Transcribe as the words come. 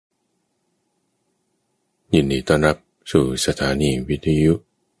ยินดีต้อนรับสู่สถานีวิทยุ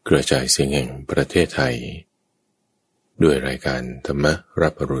กระจายเสียงแห่งประเทศไทยด้วยรายการธรรมรั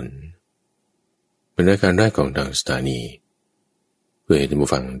บอรุณเป็นรายการแรกของทางสถานีเพื่อให้ท่านผู้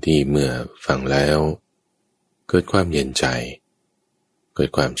ฟังที่เมื่อฟังแล้วเกิดความเย็นใจเกิด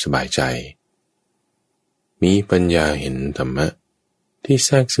ความสบายใจมีปัญญาเห็นธรรมะที่แท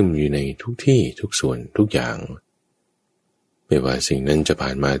รกซึมอยู่ในทุกที่ทุกส่วนทุกอย่างไม่ว่าสิ่งนั้นจะผ่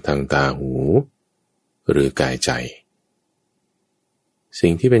านมาทางตาหูหรือกายใจสิ่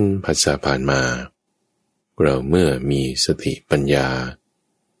งที่เป็นผัสสะผ่านมาเราเมื่อมีสติปัญญา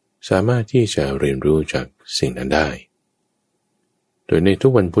สามารถที่จะเรียนรู้จากสิ่งนั้นได้โดยในทุ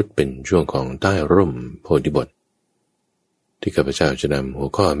กวันพุธเป็นช่วงของใต้ร่มโพธิบทที่ข้าพเจ้าจะนำหัว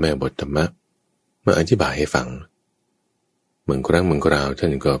ข้อแม่บทธรรมะมาอธิบายให้ฟังบางครั้งบางคราวท่า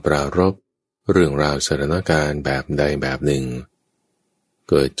นก็ปรารภเรื่องราวสถานการณ์แบบใดแบบหนึ่ง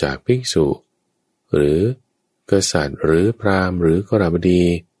เกิดจากภิกษุหรือกษัตริย์หรือพราหมณ์หรือกฤบดี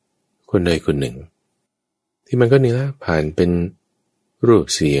คนใดคนหนึ่งที่มันก็นี่ละผ่านเป็นรูป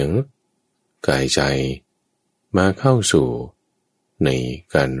เสียงกายใจมาเข้าสู่ใน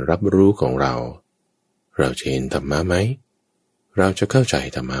การรับรู้ของเราเราจะเห็นธรรมะไหมเราจะเข้าใจ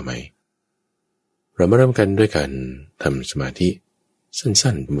ธรรมะไหมเรามาเริ่มกันด้วยการทำสมาธิ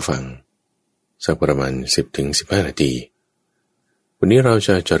สั้นๆมาฟังสักประมาณ 10-15 นาทีวันนี้เราจ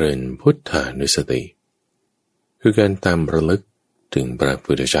ะเจริญพุทธานุสติคือการตามระลึกถึงพระ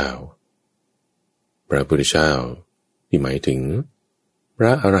พุทธเจ้าพระพุทธเจ้าที่หมายถึงพร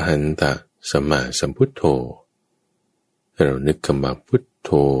ะอรหันตสัมมาสัมพุทโธให้เรานึกคำว่าพุทโธ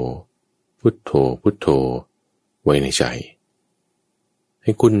พุทโธพุทโธไว้ในใจใ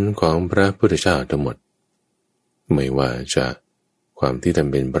ห้คุณของพระพุทธเจ้าทั้งหมดไม่ว่าจะความที่ท่าน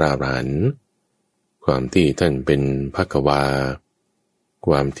เป็นพระอรหันต์ความที่ท่านเป็นภควาค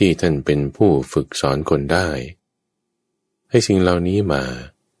วามที่ท่านเป็นผู้ฝึกสอนคนได้ให้สิ่งเหล่านี้มา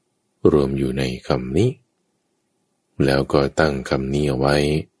รวมอยู่ในคำนี้แล้วก็ตั้งคำนี้เอาไว้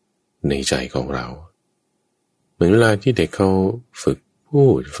ในใจของเราเหมือนเวลาที่เด็กเขาฝึกพู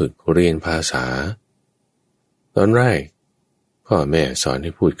ดฝึกเรียนภาษาตอนแรกพ่อแม่สอนใ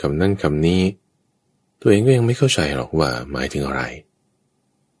ห้พูดคำนั้นคำนี้ตัวเองก็ยังไม่เข้าใจหรอกว่าหมายถึงอะไร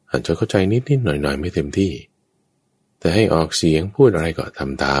อาจจะเข้าใจนิดๆหน่อยๆไม่เต็มที่แต่ให้ออกเสียงพูดอะไรก็ท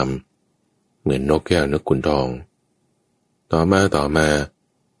ำตามเหมือนนกแก้วนกขุนทองต่อมา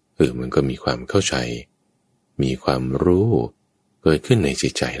มันก็มีความเข้าใจมีความรู้เกิดขึ้นในจิ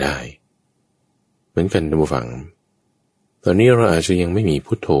ตใจได้เหมือนกันท่านผู้ฟังตอนนี้เราอาจจะยังไม่มี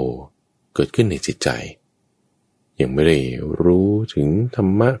พุทโธเกิดขึ้นในจิตใจยังไม่ได้รู้ถึงธร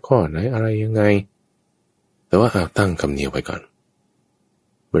รมะข้อไหนอะไรยังไงแต่ว่าตั้งคำเนียวไว้ก่อน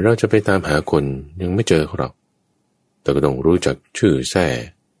เหมือนเราจะไปตามหาคนยังไม่เจอเขาหรอกแต่ก็ต้องรู้จักชื่อแท้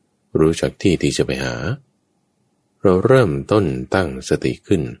รู้จักที่ที่จะไปหาเราเริ่มต้นตั้งสติ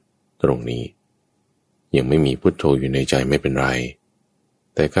ขึ้นตรงนี้ยังไม่มีพุทโธอยู่ในใจไม่เป็นไร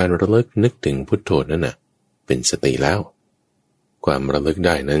แต่การระลึกนึกถึงพุทโธนั่นน่ะเป็นสติแล้วความระลึกไ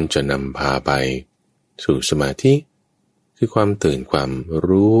ด้นั้นจะนำพาไปสู่สมาธิคือความตื่นความ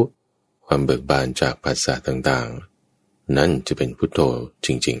รู้ความเบิกบานจากภาษาต่างๆนั่นจะเป็นพุทโธจ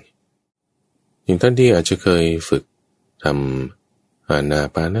ริงๆอย่างท่านที่อาจจะเคยฝึกทำอานา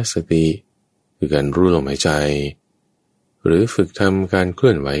ปานสติคือการรู้ลมหายใจหรือฝึกทำการเค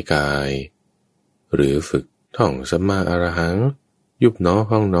ลื่อนไหวกายหรือฝึกท่องสัมมาอรหังยุบหนอ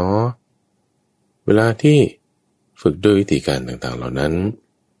พองหนอเวลาที่ฝึกด้วยวิธีการต่างๆเหล่านั้น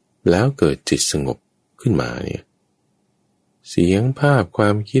แล้วเกิดจิตสงบขึ้นมาเนี่ยเสียงภาพควา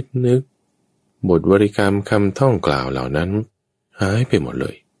มคิดนึกบทบริกรรมคำท่องกล่าวเหล่านั้นหายไปหมดเล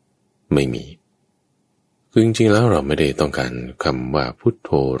ยไม่มีคือจริงๆแล้วเราไม่ได้ต้องการคำว่าพุทโธ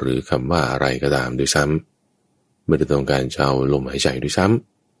หรือคำว่าอะไรก็ตามด้วยซ้ำไม่ได้ต้องการจะเอาลมหายใจด้วยซ้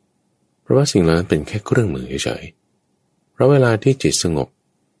ำเพราะว่าสิ่งนั้นเป็นแค่เครื่องมือเฉยๆเพราะเวลาที่จิตสงบ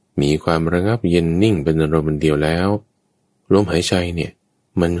มีความระงับเย็นนิ่งเป็นอารมณ์เดียวแล้วลมหายใจเนี่ย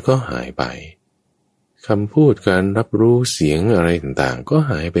มันก็หายไปคำพูดการรับรู้เสียงอะไรต่างๆก็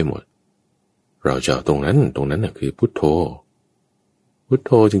หายไปหมดเราจะเอาตรงนั้นน่ะคือพุทโธพุทโ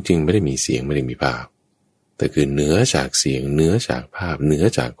ธจริงๆไม่ได้มีเสียงไม่ได้มีภาพแต่คือเหนือจากเสียงเหนือจากภาพเหนือ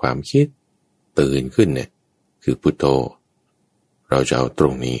จากความคิดตื่นขึ้นเนี่ยคือพุทโธเราจะเอาตร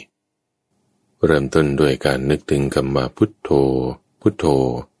งนี้เริ่มต้นด้วยการนึกถึงคำว่าพุทโธพุทโธ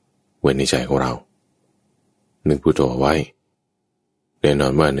ไว้ในใจของเรานึกพุทโธไว้แน่นอ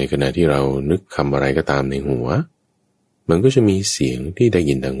นว่าในขณะที่เรานึกคำอะไรก็ตามในหัวมันก็จะมีเสียงที่ได้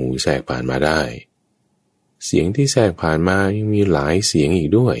ยินทางหูแทรกผ่านมาได้เสียงที่แทรกผ่านมายังมีหลายเสียงอี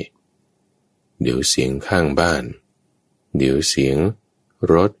กด้วยเดี๋ยวเสียงข้างบ้านเดี๋ยวเสียง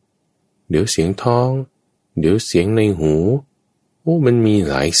รถเดี๋ยวเสียงท้อง เดี๋ยวเสียงในหูโอ้มันมี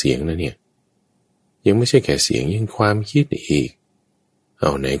หลายเสียงนะเนี่ยยังไม่ใช่แค่เสียงยังความคิดอีกเอ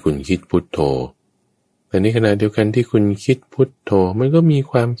าไหนคุณคิดพุทโธแต่ในขณะเดียวกันที่คุณคิดพุทโธมันก็มี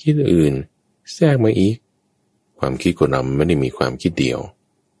ความคิดอื่นแทรกมาอีกความคิดของเราไม่ได้มีความคิดเดียว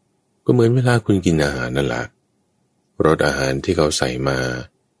ก็เหมือนเวลาคุณกินอาหารนั่นแหละรสอาหารที่เขาใส่มา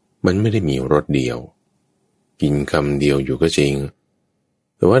มันไม่ได้มีรสเดียวกินคำเดียวอยู่ก็จริง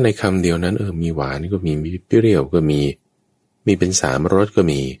แต่ว่าในคำเดียวนั้นมีหวานก็มีเปรี้ยวก็มีเป็น3 รสก็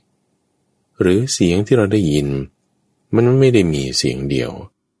มีหรือเสียงที่เราได้ยินมันไม่ได้มีเสียงเดียว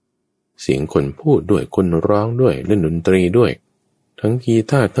เสียงคนพูดด้วยคนร้องด้วยเล่นดนตรีด้วยทั้งกี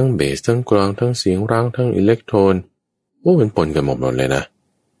ตาร์ทั้งเบสทั้งกลองทั้งเสียงร้องทั้งอิเล็กโทรนมันปนกันหมดเลยนะ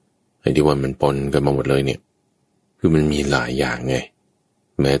ไอ้ที่ว่ามันปนกันมาหมดเลยเนี่ยคือมันมีหลายอย่างไง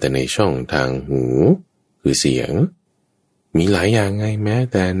แม้แต่ในช่องทางหูคือเสียงมีหลายอย่างไงแม้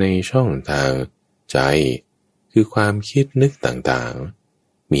แต่ในช่องทางใจคือความคิดนึกต่าง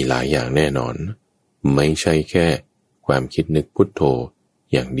ๆมีหลายอย่างแน่นอนไม่ใช่แค่ความคิดนึกพุทโธ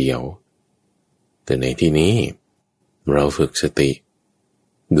อย่างเดียวแต่ในที่นี้เราฝึกสติ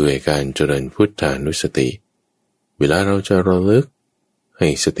ด้วยการเจริญพุทธานุสติเวลาเราจะระลึกให้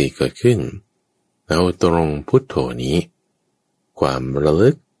สติเกิดขึ้นเอาตรงพุทโธนี้ความระลึ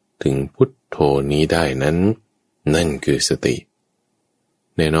กถึงพุทโธนี้ได้นั้นนั่นคือสติ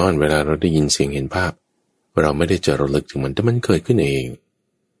แน่นอนเวลาเราได้ยินเสียงเห็นภาพเราไม่ได้จะระลึกถึงมันแต่มันเกิดขึ้นเอง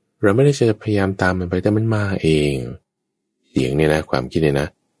เราไม่ได้จะพยายามตามมันไปแต่มันมาเองเสียงเนี่ยนะความคิดเนี่ยนะ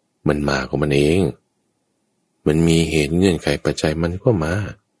มันมาของมันเองมันมีเหตุเงื่อนไขปัจจัยมันก็มา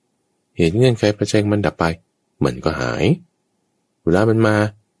เหตุเงื่อนไขปัจจัยมันดับไปมันก็หายเวลามันมา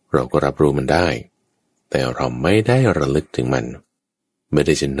เราก็รับรู้มันได้แต่เราไม่ได้ระลึกถึงมันไม่ไ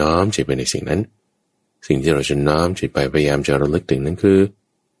ด้จะน้อมจิตไปในสิ่งนั้นสิ่งที่เราจะน้อมจิตไปพยายามจะระลึกถึงนั้นคือ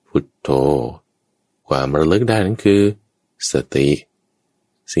พุทโธความระลึกได้นั้นคือสติ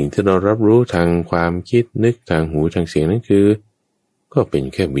สิ่งที่เรารับรู้ทางความคิดนึกทางหูทางเสียงนั้นคือก็เป็น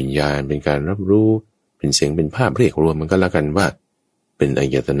แค่วิญญาณเป็นการรับรู้เป็นเสียงเป็นภาพเรียกรวมมันก็แล้วกันว่าเป็นอา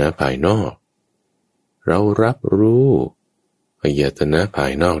ยตนะภายนอกเรารับรู้อายตนะภา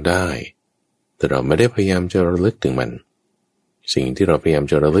ยนอกได้แต่เราไม่ได้พยายามจะระลึกถึงมันสิ่งที่เราพยายาม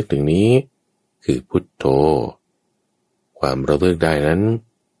จะระลึกถึงนี้คือพุทโธความระลึกได้นั้น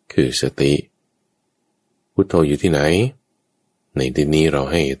คือสติพุทโธอยู่ที่ไหนในที่นี้เรา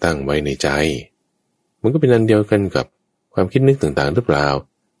ให้ตั้งไว้ในใจมันก็เป็นอันเดียวกันกับความคิดนึกต่างๆหรือเปล่า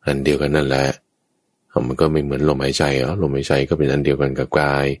อันเดียวกันนั่นแหละมันก็ไม่เหมือนลมหายใจลมหายใจก็เป็นอันเดียวกันกับก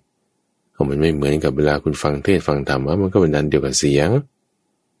ายมันไม่เหมือนกับเวลาคุณฟังเทศฟังธรรมมันก็เป็นอันเดียวกับเสียง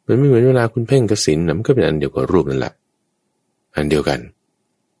มันไม่เหมือนเวลาคุณเพ่งกสิณมันก็เป็นอันเดียวกับรูปนั่นแหละอันเดียวกัน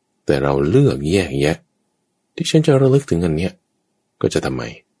แต่เราเลือกแยกแยะที่ฉันจะระลึกถึงอันเนี้ยก็จะทำไม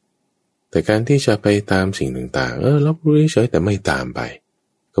แต่การที่จะไปตามสิ่งต่างๆรับรู้เฉยแต่ไม่ตามไป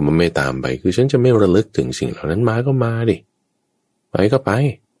ก็มันไม่ตามไปคือฉันจะไม่ระลึกถึงสิ่งเหล่านั้นมาก็มาดิไปก็ไป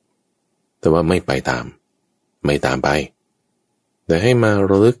แต่ว่าไม่ไปตามไม่ตามไปแต่ให้มา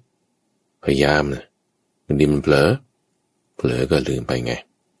ระลึกพยายามนะบางทีมันเผลอก็ลืมไปไง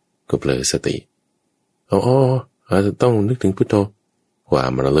ก็เผลอสติอาจจะต้องนึกถึงพุทโธควา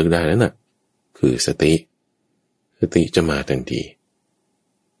มระลึกได้นั่นน่ะคือสติจะมาทันที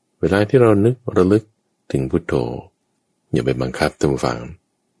เวลาที่เรานึกระลึกถึงพุทโธอย่าไปบังคับท่านผู้ฟัง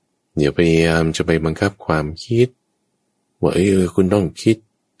อย่าพยายามจะไปบังคับความคิดว่าคุณต้องคิด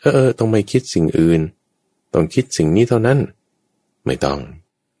ต้องไม่คิดสิ่งอื่นต้องคิดสิ่งนี้เท่านั้นไม่ต้อง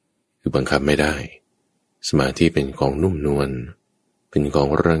คือบังคับไม่ได้สมาธิเป็นของนุ่มนวลเป็นของ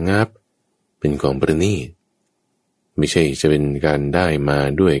ระงับเป็นของประณีตไม่ใช่จะเป็นการได้มา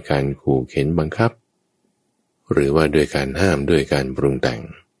ด้วยการขู่เข็นบังคับหรือว่าด้วยการห้ามด้วยการปรุงแต่ง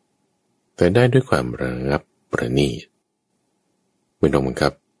แต่ได้ด้วยความระงับประณีตไม่ต้องบังคั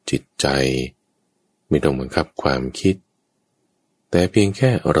บจิตใจไม่ต้องบังคับความคิดแต่เพียงแค่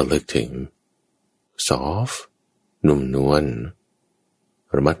ระลึกถึงซอฟนุ่มนวล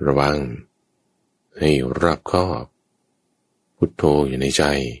ระมัดระวังให้รอบคอบพุทโธอยู่ในใจ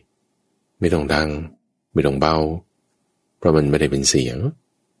ไม่ต้องดังไม่ต้องเบาเพราะมันไม่ได้เป็นเสียง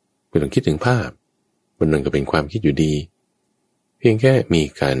ไม่ต้องคิดถึงภาพมันนั่นก็เป็นความคิดอยู่ดีเพียงแค่มี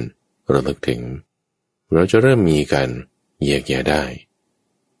การระลึกถึงเราจะเริ่มมีการแยกแยะได้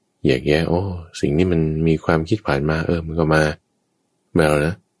แยกแยะสิ่งนี้มันมีความคิดผ่านมามันก็มาไม่เอาน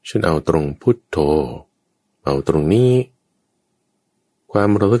ะฉันเอาตรงพุทโธเอาตรงนี้ความ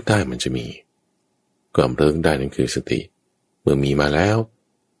ระลึกได้มันจะมีความระลึกได้นั่นคือสติเมื่อมีมาแล้ว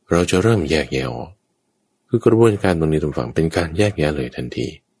เราจะเริ่มแยกแยะออกคือกระบวนการตรงนี้ทุกฝั่งเป็นการแยกแยะเลยทันที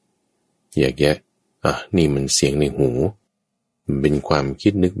แยกแยะนี่มันเสียงในหูมันเป็นความคิ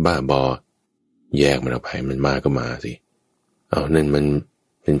ดนึกบ้าบอ แยกมันออกไปมันมาก็มาสิเอานั่นมัน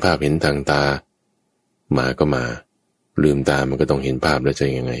เป็นภาพเห็นทางตามาก็มาลืมตามันก็ต้องเห็นภาพแล้วจะ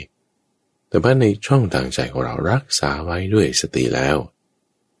ยังไงแต่ว่าในช่องทางใจของเรารักษาไว้ด้วยสติแล้ว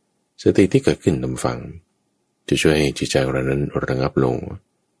สติที่เกิดขึ้นตามฟังจะช่วยให้จิตใจเรานั้นระงับลง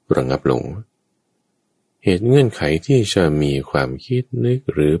เหตุเงื่อนไขที่จะมีความคิดนึก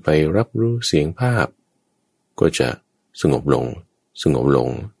หรือไปรับรู้เสียงภาพก็จะสงบลง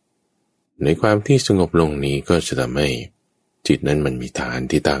ในความที่สงบลงนี้ก็จะทำให้จิตนั้นมันมีฐาน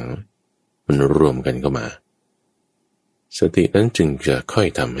ที่ตั้งมันรวมกันเข้ามาสตินั้นจึงจะค่อย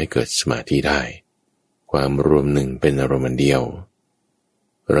ทำให้เกิดสมาธิได้ความรวมหนึ่งเป็นอารมณ์เดียว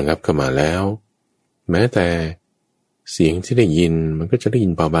ระงับเข้ามาแล้วแม้แต่เสียงที่ได้ยินมันก็จะได้ยิ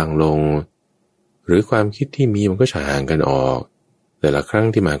นเบาบางลงหรือความคิดที่มีมันก็จะห่างกันออกแต่ละครั้ง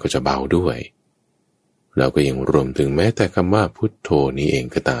ที่มาก็จะเบาด้วยเราก็ยังรวมถึงแม้แต่คำว่าพุทโธนี้เอง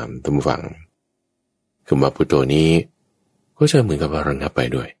ก็ตามท่านผู้ฟังคำว่าพุทโธนี้ก็จะเหมือนกับว่าระงับไป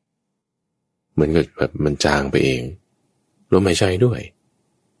ด้วยเหมือนกับแบบมันจางไปเองลมหายใจด้วย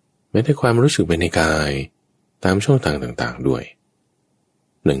แม้แต่ความรู้สึกไปในกายตามช่องทางต่างๆด้วย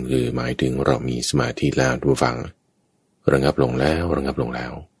นั่นคือหมายถึงเรามีสมาธิแล้วท่านผู้ฟังระงับลงแล้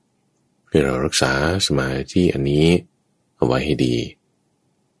วให้เรารักษาสมาธิอันนี้เอาไว้ให้ดี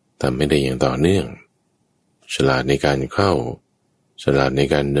ทำให้ได้อย่างต่อเนื่องฉลาดในการเข้าฉลาดใน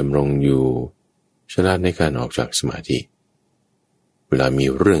การดำรงอยู่ฉลาดในการออกจากสมาธิเวลามี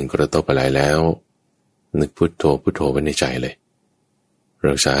เรื่องกระทบอะไรแล้วนึกพุทโธไว้ในใจเลย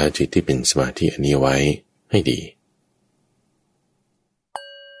รักษาจิตที่เป็นสมาธิอันนี้ไว้ให้ดี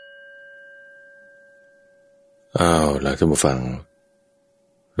ล่ะท่านผู้ฟัง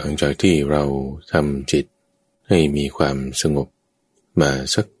หลังจากที่เราทำจิตให้มีความสงบมา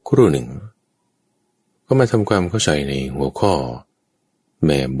สักครู่หนึ่งก็มาทำความเข้าใจในหัวข้อแ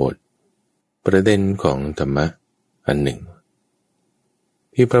ม่บทประเด็นของธรรมะอันหนึ่ง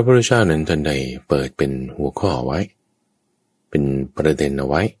ที่พระพุทธเจ้านั้นท่านได้เปิดเป็นหัวข้อไว้เป็นประเด็นเอา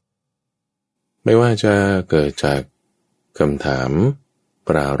ไว้ไม่ว่าจะเกิดจากคำถามป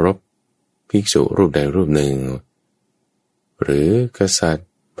รารภภิกษุรูปใดรูปหนึ่งหรือกษัตริย์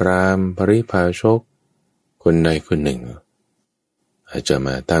พราหมณ์ปริพาชกคนใดคนหนึ่งอาจจะม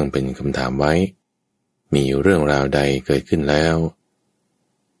าตั้งเป็นคำถามไว้มีเรื่องราวใดเกิดขึ้นแล้ว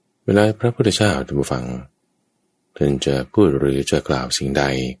เวลาพระพุทธเจ้าท่านผู้ฟังท่านจะพูดหรือจะกล่าวสิ่งใด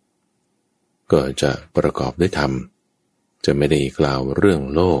ก็จะประกอบด้วยธรรมจะไม่ได้กล่าวเรื่อง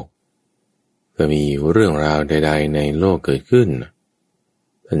โลกถ้ามีเรื่องราวใดๆในโลกเกิดขึ้น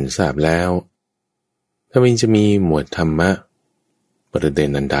ท่านทราบแล้วถ้ามันจะมีหมวดธรรมะประเด็น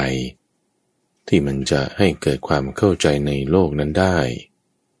อันใดที่มันจะให้เกิดความเข้าใจในโลกนั้นได้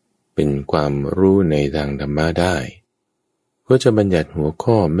เป็นความรู้ในทางธรรมะได้ก็จะบัญญัติหัว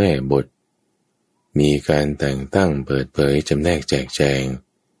ข้อแม่บทมีการแต่งตั้งเปิดเผยจำแนกแจกแจง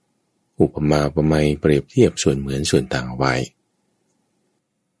อุปมาอุปไมยเปรียบเทียบส่วนเหมือนส่วนต่างไว้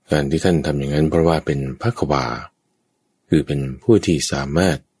การที่ท่านทำอย่างนั้นเพราะว่าเป็นภัคววาคือเป็นผู้ที่สามา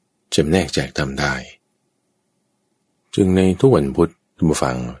รถจำแนกแจกทำได้จึงในทุกวันพุธท่านผู้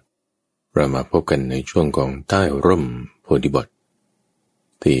ฟังเรามาพบกันในช่วงของใต้ร่มโพธิบท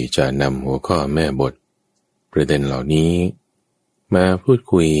ที่จะนำหัวข้อแม่บทประเด็นเหล่านี้มาพูด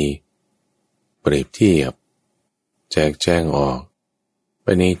คุยเปรียบเทียบแจกแจงออกไป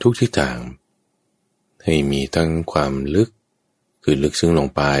ในทุกทิศทางให้มีทั้งความลึกคือลึกซึ้งลง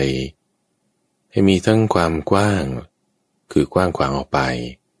ไปให้มีทั้งความกว้างคือกว้างขวางออกไป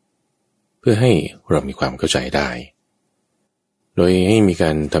เพื่อให้เรามีความเข้าใจได้โดยให้มีก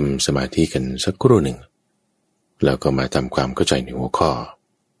ารทำสมาธิกันสักครู่หนึ่งแล้วก็มาทำความเข้าใจในหัวข้อ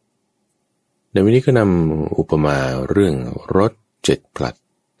ในวันนี้ก็นำอุปมาเรื่องรถ7 ผลัด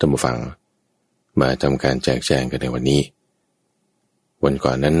ท่านผู้ฟังมาทำการแจกแจงกันในวันนี้วันก่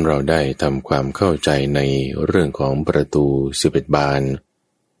อนนั้นเราได้ทำความเข้าใจในเรื่องของประตู11 บาน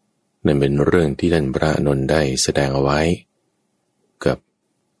นั่นเป็นเรื่องที่ท่านพระอานนท์ได้แสดงเอาไว้กับ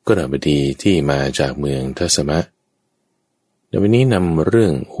กฤหบดีที่มาจากเมืองทัสมะในวันนี้นำเรื่อ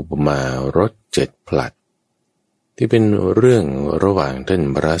งอุปมารถ7 ผลัดที่เป็นเรื่องระหว่างท่าน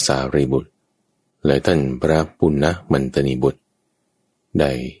พระสารีบุตรและท่านพระปุณณมัณตนีบุตรไ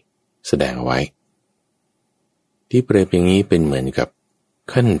ด้แสดงเอาไว้ที่เปรียบอย่างนี้เป็นเหมือนกับ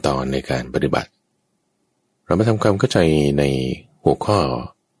ขั้นตอนในการปฏิบัติเรามาทำความเข้าใจในหัวข้อ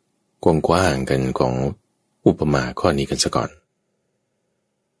กว้างๆกันของอุปมาข้อนี้กันซะก่อน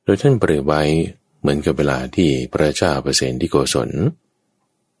โดยท่านเปรียบไว้เหมือนกับเวลาที่พระเจ้าเปรตที่โกศล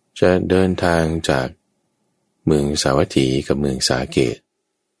จะเดินทางจากเมืองสาวัตถีกับเมืองสาเกต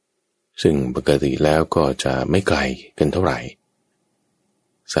ซึ่งปกติแล้วก็จะไม่ไกลกันเท่าไหร่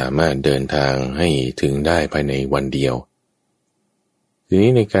สามารถเดินทางให้ถึงได้ภายในวันเดียวที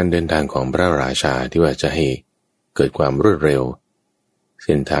นี้ในการเดินทางของพระราชาที่ว่าจะให้เกิดความรวดเร็วเ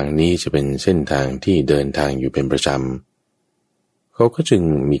ส้นทางนี้จะเป็นเส้นทางที่เดินทางอยู่เป็นประจำเขาก็จึง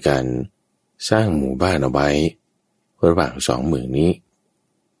มีการสร้างหมู่บ้านเอาไว้ระหว่างสองเมืองนี้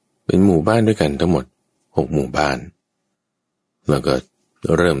เป็นหมู่บ้านด้วยกันทั้งหมด6 หมู่บ้านแล้วก็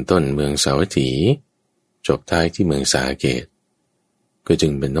เริ่มต้นเมืองสาวัตถีจบท้ายที่เมืองสาเกตก็จึ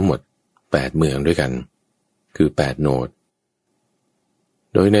งเป็นทั้งหมด8 เมืองด้วยกันคือ8 โนด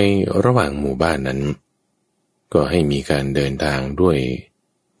โดยในระหว่างหมู่บ้านนั้นก็ให้มีการเดินทางด้วย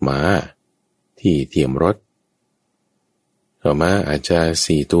ม้าที่เทียมรถต่อมาอาจจะ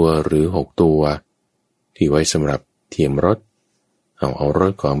4 ตัวหรือ6 ตัวที่ไว้สำหรับเทียมรถเอาร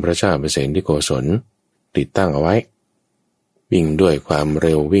ถของพระเจ้าเปรตที่โกศลติดตั้งเอาไว้วิ่งด้วยความเ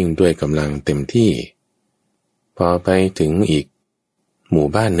ร็ววิ่งด้วยกำลังเต็มที่พอไปถึงอีกหมู่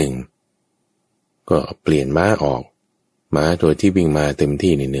บ้านหนึ่งก็เปลี่ยนม้าออกม้าตัวที่วิ่งมาเต็ม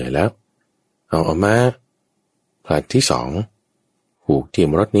ที่เหนื่อยแล้วเอาม้าผลัดที่2ผูกเทียม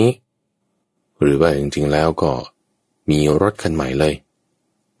รถนี้หรือว่าจริงๆแล้วก็มีรถคันใหม่เลย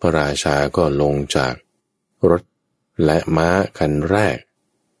พระราชาก็ลงจากรถและม้าคันแรก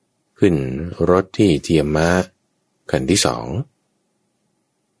ขึ้นรถที่เทียมม้าคันที่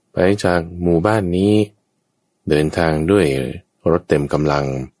2ไปจากหมู่บ้านนี้เดินทางด้วยรถเต็มกำลัง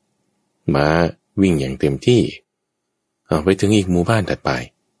ม้าวิ่งอย่างเต็มที่ไปถึงอีกหมู่บ้านถัดไป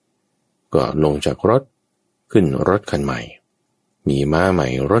ก็ลงจากรถขึ้นรถคันใหม่มีม้าใหม่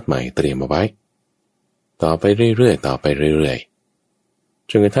รถใหม่เตรียมเอาไว้ต่อไปเรื่อยๆต่อไปเรื่อยๆ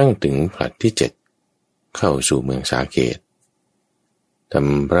จนกระทั่งถึงผลัดที่7เข้าสู่เมืองสาเกตท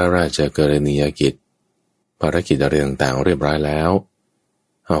ำพระราชกรณียกิจภารกิจอะไรต่างๆเรียบร้อยแล้ว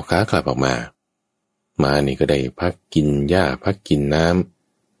เอาขากลับออกมาม้านี่ก็ได้พักกินหญ้าพักกินน้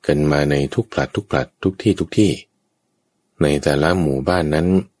ำกันมาในทุกผลัดทุกที่ในแต่ละหมู่บ้านนั้น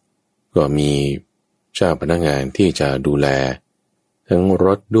ก็มีเจ้าพนักงานที่จะดูแลทั้งร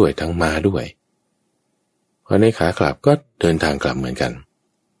ถด้วยทั้งม้าด้วยพอในขากลับก็เดินทางกลับเหมือนกัน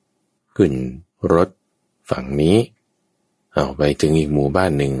ขึ้นรถฝั่งนี้เอาไปถึงอีกหมู่บ้า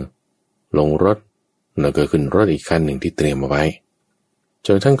นหนึ่งลงรถแล้วก็ขึ้นรถอีกคันหนึ่งที่เตรียมเอาไว้จ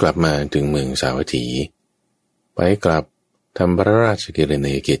นทั้งกลับมาถึงเมืองสาวัตถีไปกลับทำพระราชกิจใน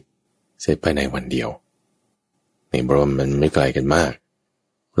กิจเสร็จภายในวันเดียวในบรมมันไม่ไกลกันมาก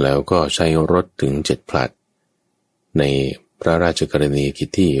แล้วก็ใช้รถถึง7 ผลัดในพระราชกรณียกิจ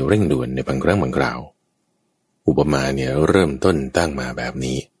ที่เร่งด่วนในบางครั้งบางคราวอุปมาเนี่ยเริ่มต้นตั้งมาแบบ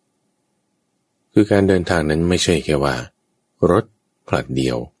นี้คือการเดินทางนั้นไม่ใช่แค่ว่ารถผลัดเดี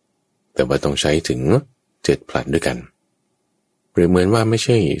ยวแต่ว่าต้องใช้ถึง7 ผลัดด้วยกันหรือเหมือนว่าไม่ใ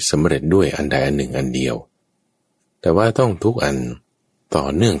ช่สำเร็จด้วยอันใดอันหนึ่งอันเดียวแต่ว่าต้องทุกอันต่อ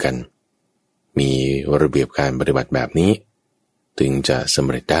เนื่องกันมีระเบียบการปฏิบัติแบบนี้ถึงจะสำ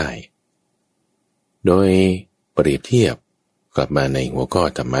เร็จได้โดยเปรียบเทียบกลับมาในหัวข้อ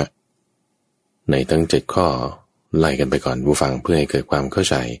ธรรมะในทั้ง7 ข้อไล่กันไปก่อนผู้ฟังเพื่อให้เกิดความเข้า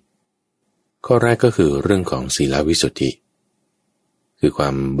ใจข้อแรกก็คือเรื่องของศีลวิสุทธิคือควา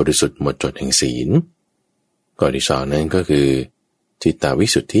มบริสุทธิ์หมดจดแห่งศีลข้อที่2นั้นก็คือจิตตวิ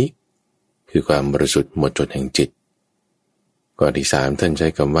สุทธิคือความบริสุทธิ์หมดจดแห่งจิตข้อที่3ท่านใช้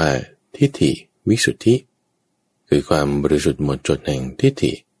คำว่าทิฏฐิวิสุทธิคือความบริสุทธิ์หมดจดแห่งทิฏ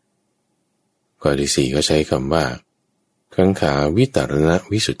ฐิข้อที่4ก็ใช้คำว่าขังขาวิตารณ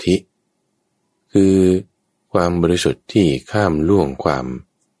วิสุทธิคือความบริสุทธิ์ที่ข้ามล่วงความ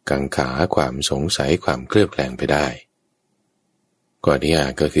กังขาความสงสัยความเคลือบแคลงไปได้ข้อที่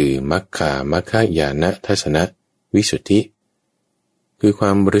5ก็คือมัคคามัคคายานะทัศนวิสุทธิคือคว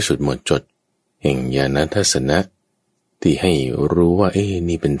ามบริสุทธิ์หมดจดแห่งญาณทัศนะที่ให้รู้ว่า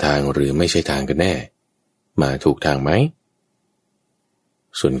นี่เป็นทางหรือไม่ใช่ทางกันแน่มาถูกทางไหม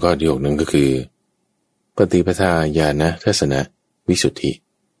ส่วนข้อที่6นั้นก็คือปฏิปทาญาณทัศนวิสุทธิ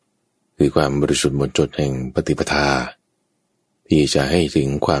คือความบริสุทธิ์หมดจดแห่งปฏิปทาที่จะให้ถึง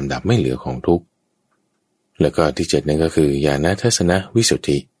ความดับไม่เหลือของทุกข์แล้วก็ที่7นั้นก็คือญาณทัศนวิสุท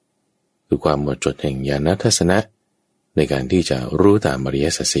ธิคือความหมดจดแห่งญาณทัศนะในการที่จะรู้ตามอริย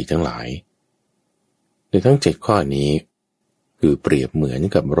สัจสี่ทั้งหลายในทั้ง7 ข้อนี้คือเปรียบเหมือน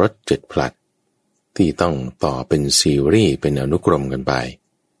กับรถ7 ผลัดที่ต้องต่อเป็นซีรีส์เป็นอนุกรมกันไป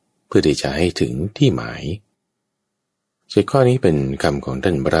เพื่อที่จะให้ถึงที่หมาย7 ข้อนี้เป็นคำของท่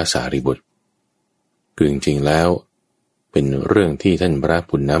านพระสารีบุตรคือจริงๆแล้วเป็นเรื่องที่ท่านพระ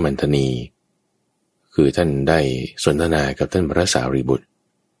ปุณณมัณฑนีคือท่านได้สนทนากับท่านพระสารีบุตร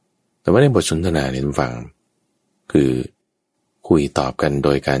แต่ว่าในบทสนทนาเนี่ยฟังคือคุยตอบกันโด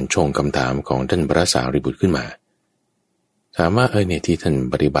ยการชงคำถามของท่านพระสารีบุตรขึ้นมา ถามว่าเนี่ยที่ท่าน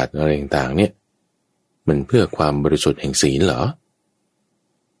ปฏิบัติอะไรต่างๆเนี่ยมันเพื่อความบริสุทธิ์แห่งศีลเหรอ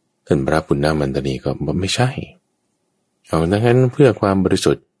ท่านพระปุณณมันตนีก็บอกไม่ใช่เอาดังนั้นเพื่อความบริ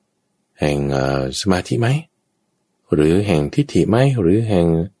สุทธิ์แห่งสมาธิไหมหรือแห่งทิฏฐิไหมหรือแห่ง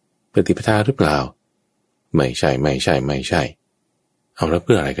ปฏิปทาหรือเปล่าไม่ใช่เอาแล้วเ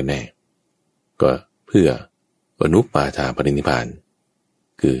พื่ออะไรกันแน่ก็เพื่ออนุปาทาปรินิพพาน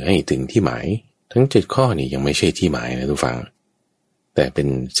คือให้ถึงที่หมายทั้ง7ข้อนี่ยังไม่ใช่ที่หมายนะทุกฟังแต่เป็น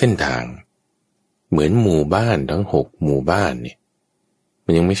เส้นทางเหมือนหมู่บ้านทั้ง6หมู่บ้านเนี่ยมั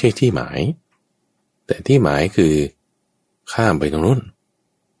นยังไม่ใช่ที่หมายแต่ที่หมายคือข้ามไปตรงนู้น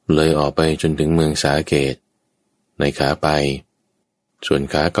เลยออกไปจนถึงเมืองสาเกตในขาไปส่วน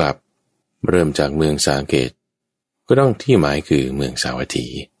ขากลับเริ่มจากเมืองสาเกตก็ต้องที่หมายคือเมืองสาวัตถี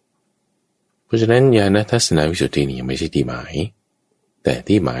เพราะฉะนั้นญาณทัศนวิสุทธินี่ยังไม่ใช่ที่หมายแต่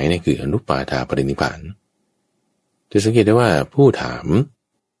ที่หมายนี่คืออนุปาทาปรินิพพานจะสังเกตได้ว่าผู้ถาม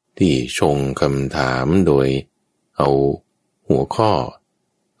ที่ชงคำถามโดยเอาหัวข้อ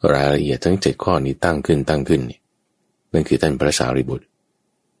รายละเอียดทั้ง7ข้อนี้ตั้งขึ้นนั่นคือท่านพระสารีบุตร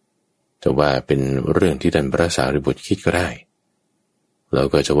จะว่าเป็นเรื่องที่ท่านพระสารีบุตรคิดก็ได้แล้ว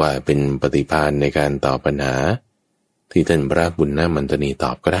ก็จะว่าเป็นปฏิภาณในการตอบปัญหาที่ท่านพระปุณณมันตนีต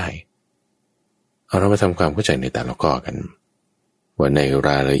อบก็ได้เอาเรามาทำความเข้าใจในแต่ละข้อกันว่าในร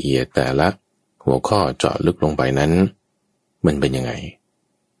ายละเอียดแต่ละหัวข้อเจาะลึกลงไปนั้นมันเป็นยังไง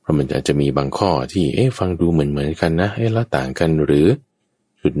เพราะมันจะมีบางข้อที่ฟังดูเหมือนกันนะแล้วต่างกันหรือ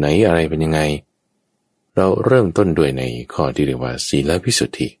จุดไหนอะไรเป็นยังไงเราเริ่มต้นด้วยในข้อที่เรียกว่าศีลวิสุ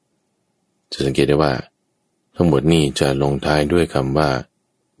ทธิจะสังเกตได้ว่าทั้งหมดนี้จะลงท้ายด้วยคำว่า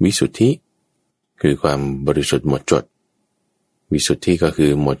วิสุทธิคือความบริสุทธิ์หมดจดวิสุทธิก็คื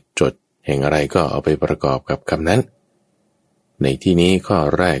อหมดจดแห่งอะไรก็เอาไปประกอบกับคำนั้นในที่นี้ข้อ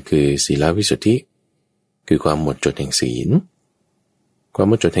แรกคือศีลวิสุทธิคือความหมดจดแห่งศีลความ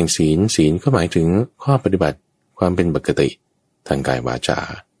หมดจดแห่งศีลก็หมายถึงข้อปฏิบัติความเป็นปกติทางกายวาจา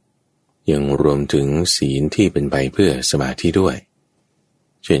ยังรวมถึงศีลที่เป็นไปเพื่อสมาธิด้วย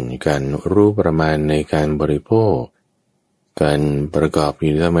เช่นการรู้ประมาณในการบริโภคการประกอบอ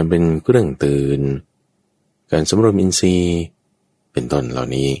ยู่แล้วมันเป็นเครื่องตื่นการสำรวมอินทรีย์เป็นต้นเหล่า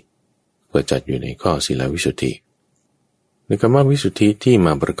นี้ก็จัดอยู่ในข้อศีลวิสุทธิในคำว่าวิสุทธิที่ม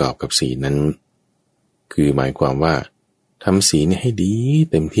าประกอบกับศีลนั้นคือหมายความว่าทำศีลให้ดี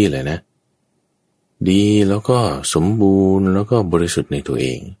เต็มที่เลยนะดีแล้วก็สมบูรณ์แล้วก็บริสุทธิ์ในตัวเอ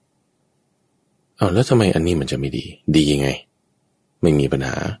งแล้วทำไมอันนี้มันจะไม่ดียังไงไม่มีปัญห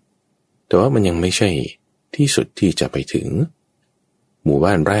าแต่ว่ามันยังไม่ใช่ที่สุดที่จะไปถึงหมู่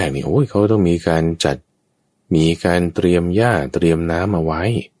บ้านแรกนี่เขาต้องมีการจัดมีการเตรียมหญ้าเตรียมน้ำเอาไว้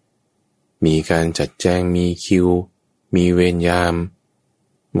มีการจัดแจงมีคิวมีเวรยาม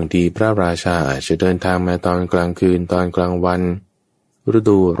บางทีพระราชาอาจจะเดินทางมาตอนกลางคืนตอนกลางวันฤ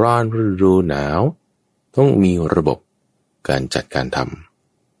ดูร้อนฤดูหนาวต้องมีระบบการจัดการท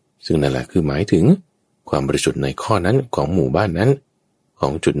ำซึ่งนั่นแหละคือหมายถึงความบริสุทธิ์ในข้อนั้นของหมู่บ้านนั้นขอ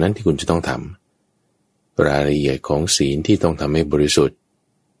งจุดนั้นที่คุณจะต้องทำรายละเอียดของศีลที่ต้องทำให้บริสุทธิ์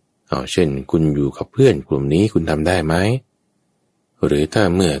เช่นคุณอยู่กับเพื่อนกลุ่มนี้คุณทำได้ไหมหรือถ้า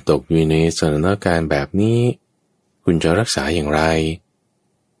เมื่อตกอยู่ในสถานการณ์แบบนี้คุณจะรักษาอย่างไร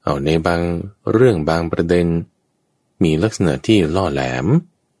ในบางเรื่องบางประเด็นมีลักษณะที่ล่อแหลม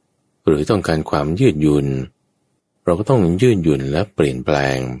หรือต้องการความยืดหยุ่นเราก็ต้องยืดหยุ่นและเปลี่ยนแปล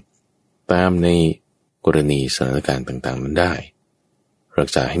งตามในกรณีสถานการณ์ต่างๆนั้นได้รัก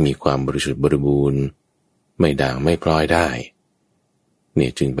ษาให้มีความบริสุทธิ์บริบูรณ์ไม่ด่างไม่พร้อยได้เนี่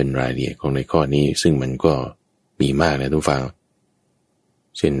ยจึงเป็นรายละเอียดของในข้อนี้ซึ่งมันก็มีมากนะทุกฟัง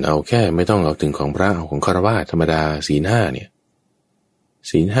เช่นเอาแค่ไม่ต้องเอาถึงของพระเอาของฆราวาสธรรมดาศีล 5เนี่ย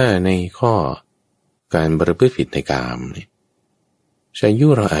ศีล 5ในข้อการประพฤติผิดในกามเนี่ยชายุ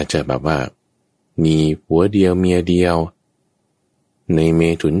เราอาจจะแบบว่ามีผัวเดียวเมียเดียวในเม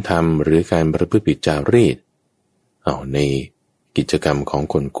ถุนธรรมหรือการประพฤติผิดจารีตในกิจกรรมของ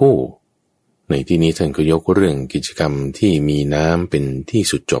คนคู่ในที่นี้ท่านก็ยกเรื่องกิจกรรมที่มีน้ำเป็นที่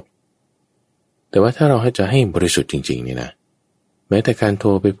สุดจบแต่ว่าถ้าเราจะให้บริสุทธิ์จริงๆนี่นะแม้แต่การโท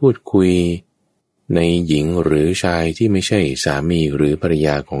รไปพูดคุยในหญิงหรือชายที่ไม่ใช่สามีหรือภรรย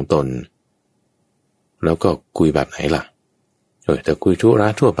าของตนแล้วก็คุยแบบไหนล่ะแต่คุยธุระ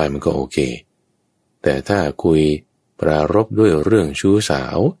ทั่วไปมันก็โอเคแต่ถ้าคุยปรารภด้วยเรื่องชู้สา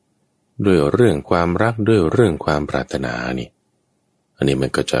วด้วยเรื่องความรักด้วยเรื่องความปรารถนานี่อันนี้มั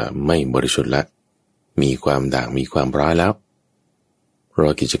นก็จะไม่บริสุทธิ์ละมีความด่างมีความร้ายแล้วเพรา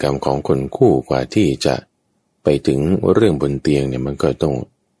ะกิจกรรมของคนคู่กว่าที่จะไปถึงเรื่องบนเตียงเนี่ยมันก็ต้อง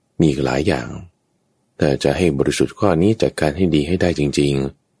มีหลายอย่างแต่จะให้บริสุทธิ์ข้อนี้จัดการให้ดีให้ได้จริง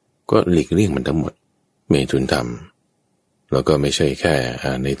ๆก็หลีกเลี่ยงมันทั้งหมดเมถุนธรรม แล้วก็ไม่ใช่แค่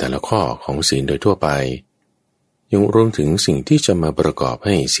ในแต่ละข้อของศีลโดยทั่วไปยังรวมถึงสิ่งที่จะมาประกอบใ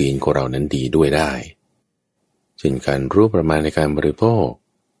ห้ศีลของเรานั้นดีด้วยได้เช่นการรู้ประมาณในการบริโภค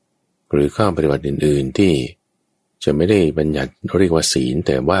หรือข้อปฏิบัติอื่นๆที่จะไม่ได้บัญญัติเรียกว่าศีลแ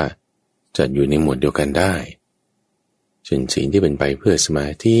ต่ว่าจัดอยู่ในหมวดเดียวกันได้เช่นศีลที่เป็นไปเพื่อสมา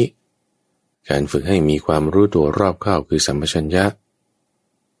ธิการฝึกให้มีความรู้ตัวรอบคอบคือสัมปชัญญะ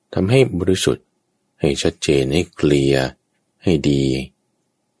ทำให้บริสุทธิ์ให้ชัดเจนให้เคลียร์ให้ดี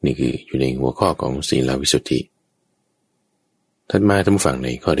นี่คืออยู่ในหัวข้อของศีลวิสุทธิถัดมาท่านผู้ฟังใน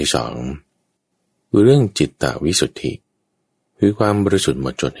ข้อที่สองคือเรื่องจิตตวิสุทธิคือความบริสุทธิ์หม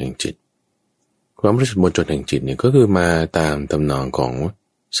ดจดแห่งจิตความบริสุทธิ์หมดจดแห่งจิตเนี่ยก็คือมาตามตำนองของ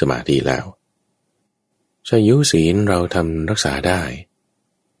สมาธิแล้วใช่ยุศีลเราทำรักษาได้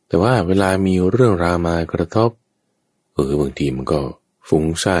แต่ว่าเวลามีเรื่องราวมากระทบบางทีมันก็ฟุ้ง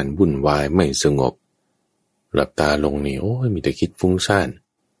ซ่านวุ่นวายไม่สงบหลับตาลงนี่โอ้ยมีแต่คิดฟุ้งซ่าน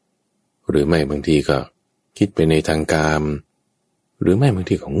หรือไม่บางทีก็คิดไปในทางกามหรือไม่บาง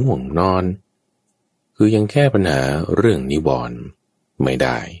ทีก็ง่วงนอนคือยังแก้ปัญหาเรื่องนิวรณ์ไม่ไ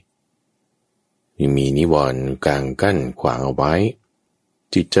ด้มีนิวรณ์กลางกั้นขวางเอาไว้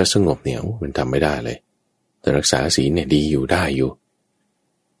จิตจะสงบเนี่ยมันทำไม่ได้เลยแต่รักษาศีลเนี่ยดีอยู่ได้อยู่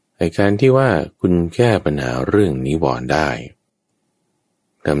ไอ้การที่ว่าคุณแก้ปัญหาเรื่องนิวรณ์ได้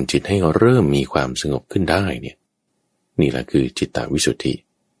ทำจิตให้เริ่มมีความสงบขึ้นได้เนี่ยนี่แหละคือจิตตวิสุทธิ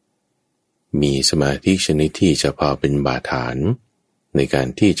มีสมาธิชนิดที่จะพอเป็นบาฐานในการ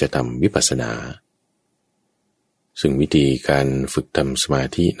ที่จะทำวิปัสสนาซึ่งวิธีการฝึกทำสมา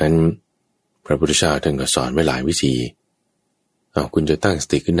ธินั้นพระพุทธเจ้าท่านก็สอนไว้หลายวิธีคุณจะตั้งส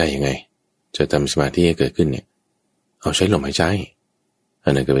ติขึ้นได้ยังไงจะทำสมาธิให้เกิดขึ้นเนี่ยใช้ลมหายใจอั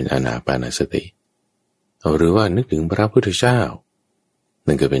นนั้นก็เป็นอานาปานสติหรือว่านึกถึงพระพุทธเจ้า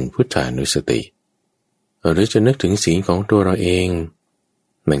นั่นก็เป็นพุทธานุสติหรือจะนึกถึงศีลของตัวเราเอง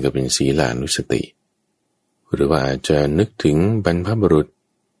นั่นก็เป็นศีลานุสติหรือว่าอาจจะนึกถึงบรรพบุรุษ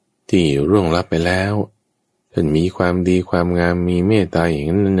ที่ร่วงลับไปแล้วท่านมีความดีความงามมีเมตตาอย่าง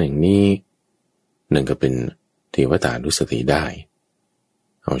นั้นอย่างนี้นั่นก็เป็นเทวตานุสติได้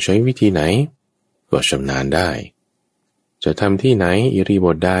ใช้วิธีไหนก็ชำนาญได้จะทำที่ไหนอิริยาบ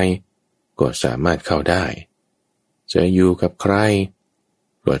ถใดก็สามารถเข้าได้จะอยู่กับใคร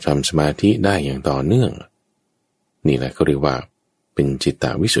ก็ทำสมาธิได้อย่างต่อเนื่องนี่แหละเขาเรียกว่าเป็นจิตต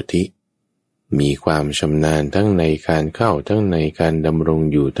วิสุทธิมีความชำนาญทั้งในการเข้าทั้งในการดำรง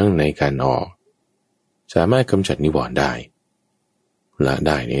อยู่ทั้งในการออกสามารถกำจัดนิวรณ์ได้ละไ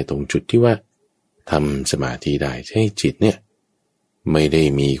ด้ในตรงจุดที่ว่าทำสมาธิได้ให้จิตเนี่ยไม่ได้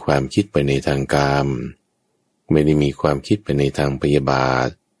มีความคิดไปในทางกามไม่ได้มีความคิดไปในทางพยาบาท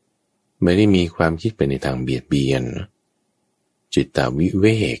ไม่ได้มีความคิดไปในทางเบียดเบียนจิตตวิเว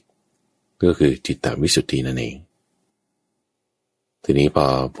กก็คือจิตตวิสุทธินั่นเองทีนี้พอ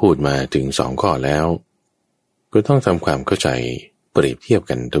พูดมาถึงสองข้อแล้วก็ต้องทำความเข้าใจเปรียบเทียบ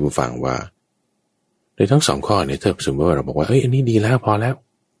กันท่านผู้ฟังว่าในทั้งสองข้อเนี่ยถ้าสมมติว่าเราบอกว่าอันนี้ดีแล้วพอแล้ว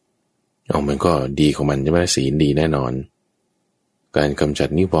มันก็ดีของมันใช่ไหมศีลดีแน่นอนการกำจัด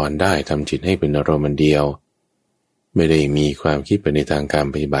นิวรณ์ได้ทำจิตให้เป็นอารมณ์เดียวไม่ได้มีความคิดไปในทางการ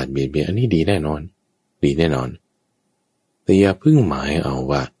ปฏิบัติเบียดเบียนอันนี้ดีแน่นอนดีแน่นอนแต่อย่าเพิ่งหมายเอา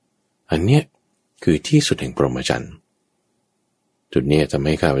ว่าอันเนี้ยคือที่สุดแห่งพรหมจรรย์จุดนี้ทำใ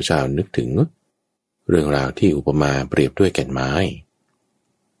ห้ข้าพเจ้านึกถึงเรื่องราวที่อุปมาเปรียบด้วยแก่นไม้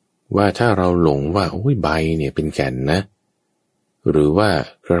ว่าถ้าเราหลงว่าใบเนี่ยเป็นแก่นนะหรือว่า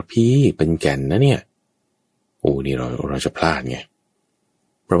กระพี้เป็นแก่นนะเนี่ยนี่เราจะพลาดไง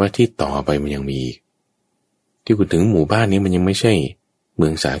เพราะว่าที่ต่อไปมันยังมีที่คุณถึงหมู่บ้านนี้มันยังไม่ใช่เมื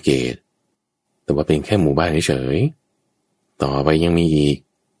องสาเกตแต่ว่าเป็นแค่หมู่บ้านเฉยต่อไปยังมีอีก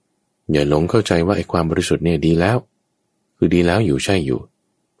อย่าหลงเข้าใจว่าไอ้ความบริสุทธิ์เนี่ยดีแล้วคือดีแล้วอยู่ใช่อยู่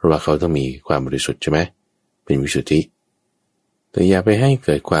เพราะว่าเขาต้องมีความบริสุทธิ์ใช่ไหมเป็นวิสุทธิแต่อย่าไปให้เ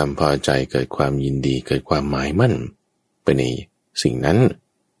กิดความพอใจเกิดความยินดีเกิดความหมายมั่นไปในสิ่งนั้น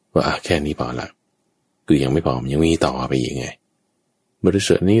ว่าแค่นี้พอละคือยังไม่พอมันยังมีต่อไปอีกไงบริ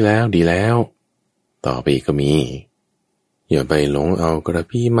สุทธิ์นี้แล้วดีแล้วต่อไปอีกก็มีอย่าไปหลงเอากระ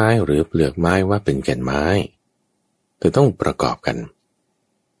พี้ไม้หรือเปลือกไม้ว่าเป็นแก่นไม้แต่ต้องประกอบกัน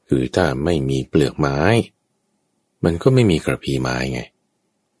คือถ้าไม่มีเปลือกไม้มันก็ไม่มีกระพี้ไม้ไง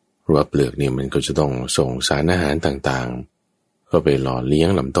เพราะว่าเปลือกเนี่ยมันก็จะต้องส่งสารอาหารต่างๆเข้าไปหล่อเลี้ยง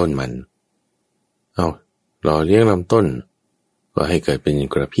ลำต้นมันหล่อเลี้ยงลำต้นก็ให้เกิดเป็น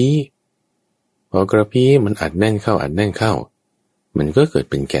กระพี้พอกระพี้มันอัดแน่นเข้ามันก็เกิด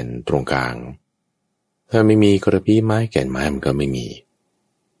เป็นแก่นตรงกลางถ้าไม่มีกระพี้ไม้แก่นไม้มันก็ไม่มี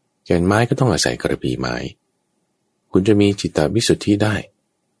แก่นไม้ก็ต้องอาศัยกระพี้ไม้คุณจะมีจิตตวิสุทธิได้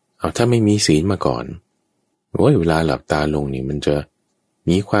ถ้าไม่มีศีลมาก่อน เวลาหลับตาลงนี่มันจะ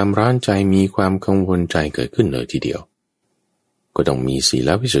มีความร้อนใจมีความกังวลใจเกิดขึ้นเลยทีเดียวก็ต้องมีศีล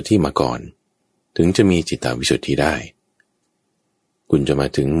วิสุทธิมาก่อนถึงจะมีจิตตวิสุทธิได้คุณจะมา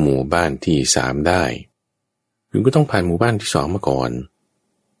ถึงหมู่บ้านที่3ได้คุณก็ต้องผ่านหมู่บ้านที่2มาก่อน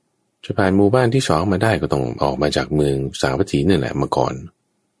จะผ่านหมู่บ้านที่2มาได้ก็ต้องออกมาจากเมืองสาวัตถีนี่แหละมาก่อน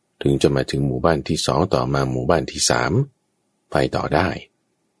ถึงจะมาถึงหมู่บ้านที่2ต่อมาหมู่บ้านที่3ไปต่อได้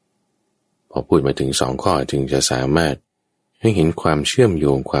พอพูดมาถึง2ข้อจึงจะสามารถให้เห็นความเชื่อมโย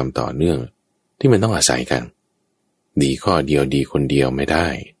งความต่อเนื่องที่มันต้องอาศัยกันดีข้อเดียวดีคนเดียวไม่ได้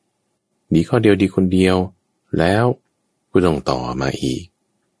ดีข้อเดียวดีคนเดียวแล้วก็ต้องต่อมาอีก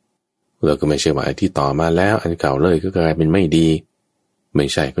เราก็ไม่ใช่ว่าที่ต่อมาแล้วอันเก่าเลยก็กลายเป็นไม่ดีไม่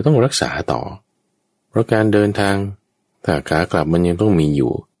ใช่ก็ต้องรักษาต่อเพราะการเดินทางถ้าขากลับมันยังต้องมีอ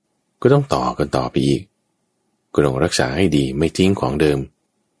ยู่ก็ต้องต่อกันต่อไปอีกก็ต้องรักษาให้ดีไม่ทิ้งของเดิม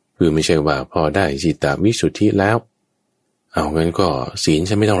คือไม่ใช่ว่าพอได้จิตตวิสุทธิแล้วเอางั้นก็ศีล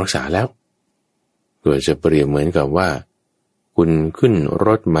ฉันไม่ต้องรักษาแล้วก็จะเปรียบเหมือนกับว่าคุณขึ้นร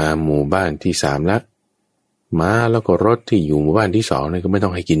ถมาหมู่บ้านที่3แล้วมาแล้วก็รถที่อยู่หมู่บ้านที่2เนี่ยก็ไม่ต้อ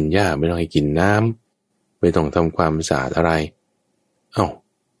งให้กินหญ้าไม่ต้องให้กินน้ำไม่ต้องทำความสะอาดอะไร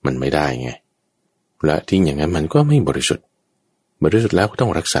มันไม่ได้ไงและทิ้งอย่างนั้นมันก็ไม่บริสุทธิ์แล้วก็ต้อ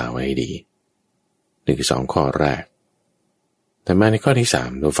งรักษาไว้ให้ดีนี่คือ2ข้อแรกแต่มาในข้อที่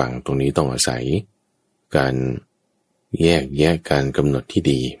3ตัวฝั่งตรงนี้ต้องอาศัยการแยกแยะการกำหนดที่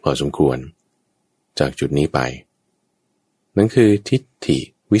ดีพอสมควรจากจุดนี้ไปนั่นคือทิฏฐิ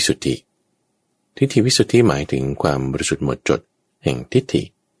วิสุทธิทิฏฐิวิสุทธิหมายถึงความบริสุทธิ์หมดจดแห่งทิฏฐิ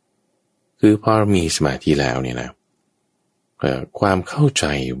คือพอมีสมาธิแล้วเนี่ยนะความเข้าใจ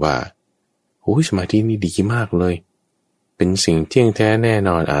ว่าโอ้ยสมาธินี่ดีมากเลยเป็นสิ่งเที่ยงแท้แน่น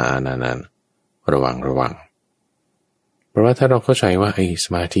อนนั้นระวังเพราะว่าถ้าเราเข้าใจว่าไอ้ส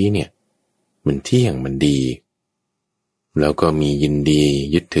มาธิเนี่ยมันเที่ยงมันดีแล้วก็มียินดี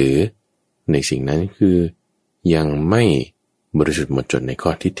ยึดถือในสิ่งนั้นคือยังไม่บริสุทธิ์หมดจดในข้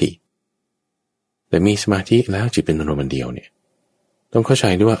อทิฏฐิแต่มีสมาธิแล้วจิตเป็นอารมณ์เดียวเนี่ยต้องเข้าใจ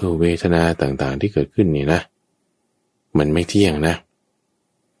ด้วยว่าเวทนาต่างๆที่เกิดขึ้นนี่นะมันไม่เที่ยงนะ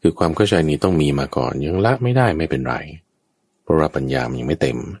คือความเข้าใจนี้ต้องมีมาก่อนยังละไม่ได้ไม่เป็นไรเพราะว่าปัญญามันยังไม่เ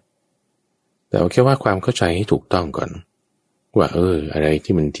ต็มแต่เอาแค่ว่าความเข้าใจให้ถูกต้องก่อนว่าอะไร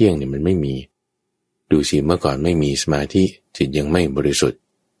ที่มันเที่ยงเนี่ยมันไม่มีดูสิเมื่อก่อนไม่มีสมาธิจิตยังไม่บริสุทธิ์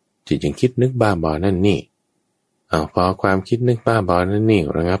จิตยังคิดนึกบ้าบอนั่นนี่พอความคิดนึกบ้าบอนั่นนี่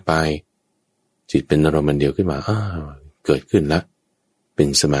ระงับไปจิตเป็นอารมณ์เดียวขึ้นมาเกิดขึ้นละเป็น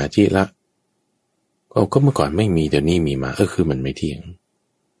สมาธิละก็เมื่อก่อนไม่มีเดี๋ยวนี้มีมาคือมันไม่เที่ยง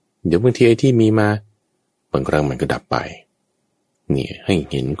เดี๋ยวบางทีไอ้ที่มีมาบางครั้งมันก็ดับไปนี่ให้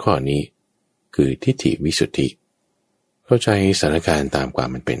เห็นข้อนี้คือทิฏฐิวิสุทธิเข้าใจสถานการณ์ตามความ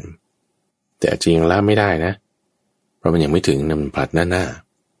มันเป็นแต่จริงละไม่ได้นะเพราะมันยังไม่ถึงมันผลัดหน้า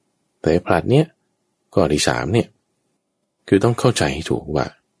แต่ผลัดเนี้ยข้อที่3เนี่ยคือต้องเข้าใจให้ถูกว่า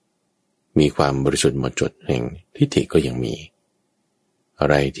มีความบริสุทธิ์หมดจดแห่งทิฏฐิก็ยังมีอะ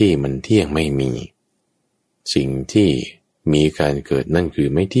ไรที่มันเที่ยงไม่มีสิ่งที่มีการเกิดนั่นคือ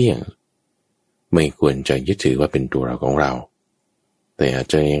ไม่เที่ยงไม่ควรจะยึดถือว่าเป็นตัวเราของเราแต่อาจ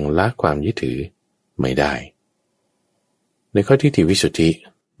จะยังละความยึดถือไม่ได้ในข้อทิฏฐิวิสุทธิ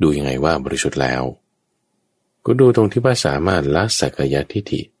ดูยังไงว่าบริสุทธิ์แล้วก็ดูตรงที่ว่าสามารถละสักกายทิฏ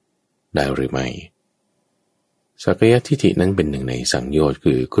ฐิได้หรือไม่สักกายทิฏฐินั้นเป็นหนึ่งในสังโยชน์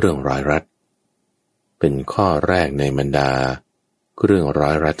คือเครื่องร้อยรัดเป็นข้อแรกในบรรดาเครื่องร้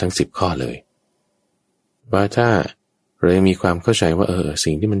อยรัดทั้ง10ข้อเลยว่าถ้าเรายังมีความเข้าใจว่า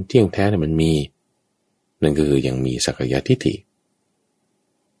สิ่งที่มันเที่ยงแท้เนี่ยมันมีนั่นก็คือยังมีสักกายทิฏ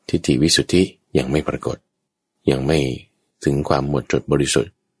ฐิวิสุทธิยังไม่ปรากฏยังไม่ถึงความหมดจดบริสุท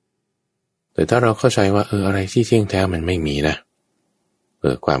ธิ์แต่ถ้าเราเข้าใจว่าอะไรที่เที่ยงแท้มันไม่มีนะ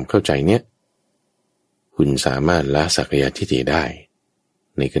ความเข้าใจเนี้ยคุณสามารถละสักกายทิฏฐิได้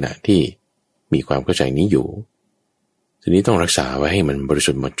ในขณะที่มีความเข้าใจนี้อยู่ทีนี้ต้องรักษาไว้ให้มันบริ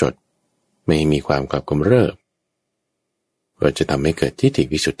สุทธิ์หมดจดไม่มีความกลับกำเริบก็จะทำให้เกิดทิฏฐิ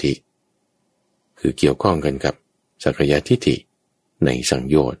วิสุทธิคือเกี่ยวข้องกันกับสักกายทิฏฐิในสัง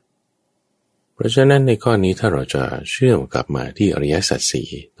โยชน์เพราะฉะนั้นในข้อนี้ถ้าเราจะเชื่อมกลับมาที่อริยสัจสี่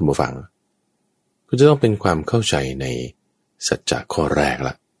ท่านผู้ฟังก็จะต้องเป็นความเข้าใจในสัจจะข้อแรกล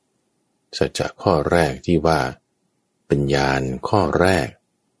ะสัจจะข้อแรกที่ว่าเป็นญาณข้อแรก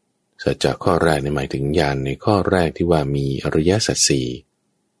สัจจะข้อแรกหมายถึงญาณในข้อแรกที่ว่ามีอริยสัจสี่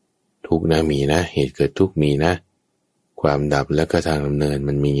ทุกข์นะมีนะเหตุเกิดทุกข์มีนะความดับและก็ทางดำเนิน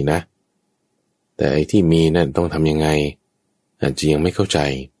มันมีนะแต่ไอ้ที่มีนั่นต้องทำยังไงอาจจะยังไม่เข้าใจ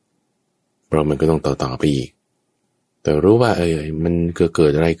เพราะมันก็ต้องต่อไปอีก แต่รู้ว่ามันเกิ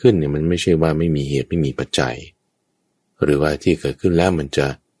ดอะไรขึ้นเนี่ยมันไม่ใช่ว่าไม่มีเหตุไม่มีปัจจัยหรือว่าที่เกิดขึ้นแล้วมันจะ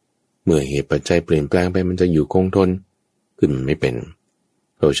เมื่อเหตุปัจจัยเปลี่ยนแปลงไปมันจะอยู่คงทนขึ้นมันไม่เป็น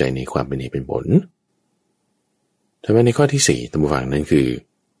เข้าใจในความเป็นเหตุเป็นผลแต่ว่าในข้อที่4ตามฝั่งนั้นคือ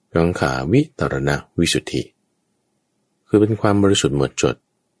กังขาวิตรณวิสุทธิคือเป็นความบริสุทธิ์หมดจด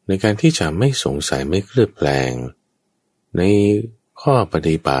ในการที่จะไม่สงสัยไม่เคลือบแคลงในข้อป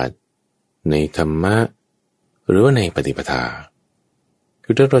ฏิบัติในธรรมะหรือว่าในปฏิปทาคื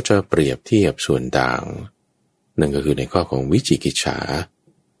อถ้าเราจะเปรียบเทียบส่วนต่างนั่นก็คือในข้อของวิจิกิจฉา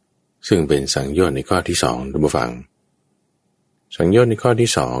ซึ่งเป็นสังโยชน์ในข้อที่2ท่านผู้ฟังสังโยชน์ในข้อที่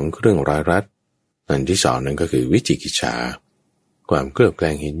2เรื่องร้ายรัดอันที่2นั่นก็คือวิจิกิจฉาความเคลือบแคล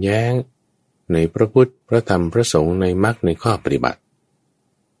งเห็นแย้งในพระพุทธพระธรรมพระสงฆ์ในมรรคในข้อปฏิบัติ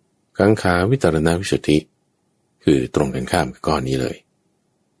กังขาวิตรณวิสุทธิคือตรงกันข้ามกับข้อนี้เลย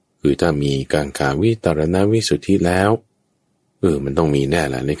คือถ้ามีกังขาวิตรณวิสุทธิแล้วมันต้องมีแน่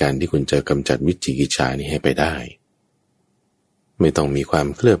แหละในการที่คุณจะกำจัดวิจิกิจฉานี้ให้ไปได้ไม่ต้องมีความ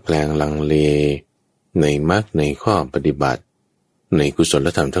เคลือบแคลงลังเลในมรรคในข้อปฏิบัติในกุศล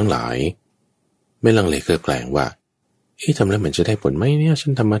ธรรมทั้งหลายไม่ลังเลเคลือบแคลงว่าทำแล้วมันจะได้ผลไหมเนี่ยฉั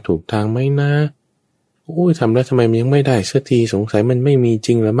นทำมาถูกทางไหมนะทำแล้วทำไมมันยังไม่ได้สักทีสงสัยมันไม่มีจ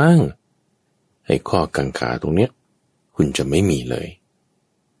ริงละมั่งไอ้ข้อกังขาตรงเนี้ยคุณจะไม่มีเลย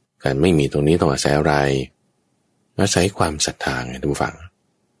การไม่มีตรงนี้ต้องอาศัยอะไรอาศัยความศรัทธาไงท่านผู้ฟัง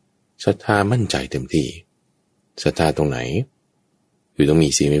ศรัทธามั่นใจเต็มที่ศรัทธาตรงไหนคือต้องมี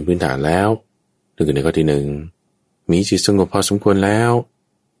ศีลเป็นพื้นฐานแล้วนั่นคือในข้อที่1มีจิตสงบพอสมควรแล้ว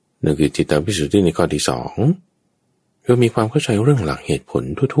นั่นคือจิตตวิสุทธิในข้อที่2คือมีความเข้าใจเรื่องหลักเหตุผล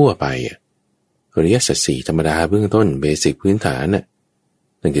ทั่วๆไปอริยสัจสี่ธรรมดาเบื้องต้นเบสิกพื้นฐาน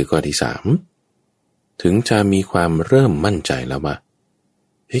นั่นคือข้อที่3ถึงจะมีความเริ่มมั่นใจแล้วว่า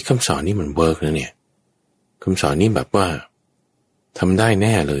คำสอนนี้มันเวิร์กนะเนี่ยคำสอนนี้แบบว่าทำได้แ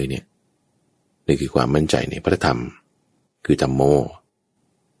น่เลยเนี่ยนี่คือความมั่นใจในพระธรรมคือธัมโม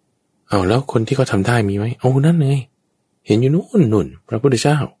แล้วคนที่เขาทำได้มีไหมนั่นไงเห็นอยู่นู่นพระพุทธเ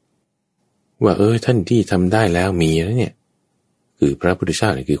จ้าว่าท่านที่ทำได้แล้วมีแล้วเนี่ยคือพระพุทธเจ้า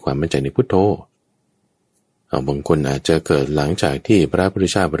นี่คือความมั่นใจในพุทโธบางคนอาจจะเกิดหลังจากที่พระพุทธ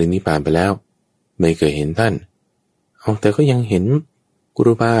เจ้าปรินิพพานไปแล้วไม่เคยเห็นท่านแต่ก็ยังเห็นค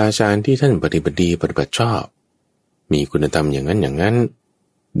รูบาอาจารย์ที่ท่านปฏิบัติดีปฏิบัติชอบมีคุณธรรมอย่างนั้น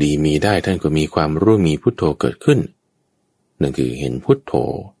ดีมีได้ท่านก็มีความรู้มีพุทโธเกิดขึ้นนั่นคือเห็นพุทโธ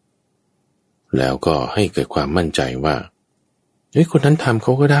แล้วก็ให้เกิดความมั่นใจว่าคนนั้นทำเข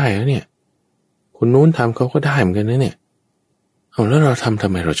าก็ได้แล้วเนี่ยคนนู้นทำเขาก็ได้เหมือนกันนะเนี่ยแล้วเราทำ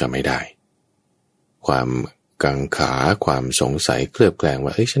ไมเราจะไม่ได้ความกังขาความสงสัยเคลือบแคลงว่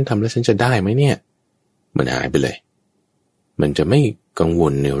าฉันทำแล้วฉันจะได้ไหมเนี่ยมันหายไปเลยมันจะไม่กังว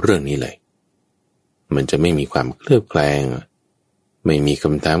ลในเรื่องนี้เลยมันจะไม่มีความเคลือบแคลงไม่มีค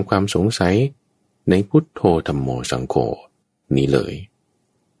ำถามความสงสัยในพุทโธธัมโมสังโฆนี้เลย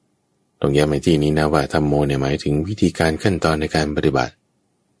ต้องแยกในที่นี้นะว่าธัมโมเนี่ยหมายถึงวิธีการขั้นตอนในการปฏิบัติ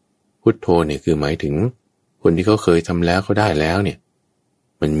พุทโธเนี่ยคือหมายถึงคนที่เขาเคยทำแล้วเขาได้แล้วเนี่ย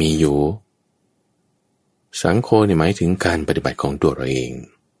มันมีอยู่สังโฆเนี่ยหมายถึงการปฏิบัติของตัวเราเอง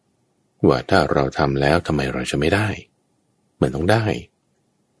ว่าถ้าเราทำแล้วทำไมเราจะไม่ได้มันต้องได้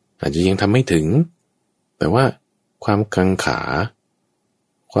อาจจะยังทำไม่ถึงแต่ว่าความกังขา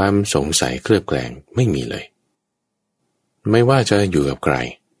ความสงสัยเคลือบแคลงไม่มีเลยไม่ว่าจะอยู่กับใคร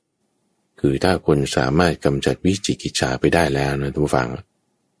คือถ้าคนสามารถกำจัดวิจิกิจฉาไปได้แล้วนะทุกฝั่ง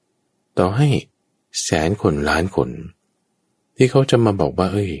ต่อให้แสนคนล้านคนที่เขาจะมาบอกว่า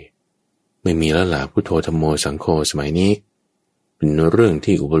ไม่มีแล้วล่ะพุทโธธัมโมสังโฆสมัยนี้เป็นเรื่อง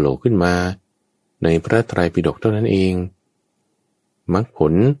ที่อุปโลกขึ้นมาในพระไตรปิฎกเท่านั้นเองมรรคผ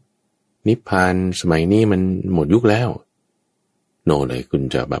ลนิพพานสมัยนี้มันหมดยุคแล้วโนเลยคุณ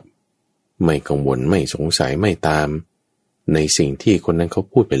จะแบบไม่กังวลไม่สงสัยไม่ตามในสิ่งที่คนนั้นเขา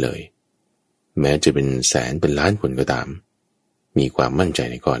พูดไปเลยแม้จะเป็นแสนเป็นล้านคนก็ตามมีความมั่นใจ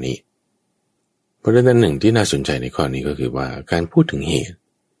ในข้อนี้ประเด็นหนึ่งที่น่าสนใจในข้อนี้ก็คือว่าการพูดถึงเหตุ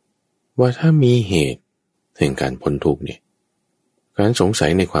ว่าถ้ามีเหตุแห่งการพ้นทุกข์เนี่ยการสงสั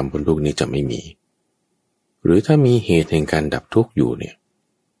ยในความพ้นทุกข์นี้จะไม่มีหรือถ้ามีเหตุแห่งการดับทุกข์อยู่เนี่ย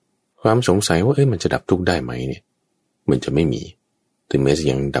ความสงสัยว่ามันจะดับทุกข์ได้ไหมเนี่ยมันจะไม่มีถึงแม้จะ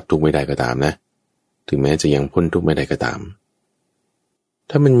ยังดับทุกข์ไม่ได้ก็ตามนะถึงแม้จะยังพ้นทุกข์ไม่ได้ก็ตาม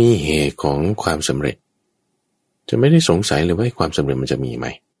ถ้ามันมีเหตุของความสำเร็จจะไม่ได้สงสัยเลยว่าความสำเร็จมันจะมีไหม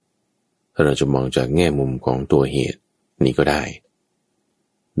ถ้าเราจะมองจากแง่มุมของตัวเหตุนี้ก็ได้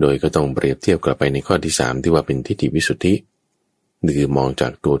โดยก็ต้องเปรียบเทียบกลับไปในข้อที่3ที่ว่าเป็นทิฏฐิวิสุทธิคือมองจา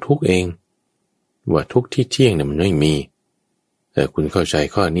กตัวทุกข์เองว่าทุกข์ที่เที่ยงเนี่ยมันไม่มีแต่คุณเข้าใจ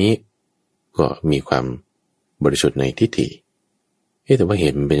ข้อนี้ก็มีความ บริสุทธิ์ในทิฏฐิแต่ว่าเห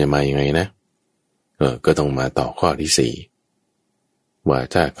ตุมันเป็นมายังไงนะก็ต้องมาต่อข้อที่สี่ว่า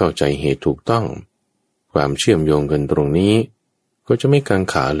ถ้าเข้าใจเหตุถูกต้องความเชื่อมโยงกันตรงนี้ก็จะไม่กัง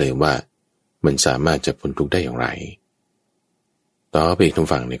ขาเลยว่ามันสามารถจะพ้นทุกข์ได้อย่างไรต่อไปอีกทุก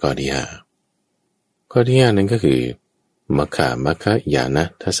ฝั่งในข้อที่ห้าข้อที่ห้านั้นก็คือมัคคญาณ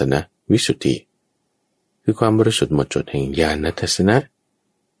ทัศนวิสุทธิคือความบริสุทธิ์หมดจดแห่งญาณทัศนะ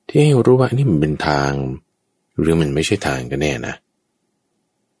ที่ให้รู้ว่านี่มันเป็นทางหรือมันไม่ใช่ทางกันแน่นะ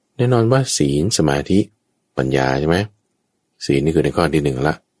แน่นอนว่าศีลสมาธิปัญญาใช่ไหมศีลนี่คือในข้อที่หนึ่ง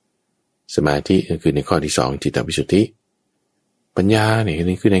ละสมาธิก็คือในข้อที่สองจิตตวิสุทธิปัญญาเนี่ย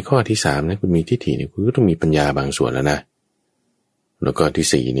นี่คือในข้อที่สามนะคุณมีทิฏฐิเนี่ยคุณก็ต้องมีปัญญาบางส่วนแล้วนะแล้วก็ที่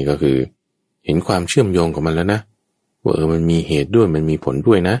สี่นี่ก็คือเห็นความเชื่อมโยงของมันแล้วนะว่ามันมีเหตุด้วยมันมีผล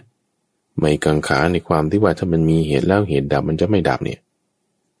ด้วยนะไม่กังขาในความที่ว่าถ้ามันมีเหตุแล้วเหตุดับมันจะไม่ดับเนี่ย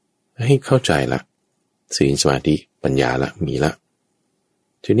ให้เข้าใจละศีลสมาธิปัญญาละมีละ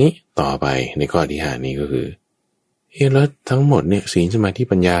ทีนี้ต่อไปในข้อที่ห้านี้ก็คือแล้วทั้งหมดเนี่ยศีลสมาธิ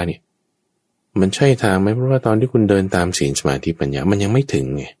ปัญญาเนี่ยมันใช่ทางไหมเพราะว่าตอนที่คุณเดินตามศีลสมาธิปัญญามันยังไม่ถึง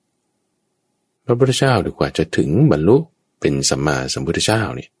ไงพระพุทธเจ้าดีกว่าจะถึงบรรลุเป็นสัมมาสัมพุทธเจ้า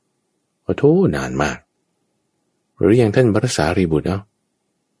เนี่ยโอ้โธ่นานมากหรืออย่างท่านพระสารีบุตร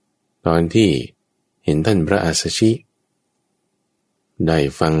ตอนที่เห็นท่านพระอัสสชิได้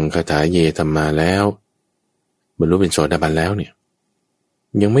ฟังคาถาเยธรรมาแล้วบรรลุเป็นโสดาบันแล้วเนี่ย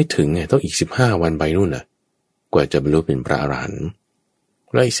ยังไม่ถึงไงต้องอีก15 วันไปนู่นน่ะกว่าจะบรรลุเป็นพระอรหันต์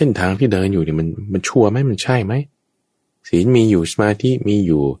แล้วเส้นทางที่เดินอยู่เนี่ยมันชัวร์ไหมมันใช่ไหมศีลมีอยู่สมาธิมีอ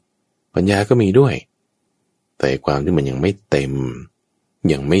ยู่ปัญญาก็มีด้วยแต่ความที่มันยังไม่เต็ม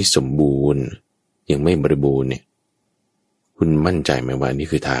ยังไม่สมบูรณ์ยังไม่บริบูรณ์เนี่ยคุณมั่นใจไหมว่านี่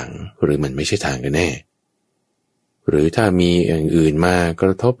คือทางหรือมันไม่ใช่ทางกันแน่หรือถ้ามีอย่างอื่นมากร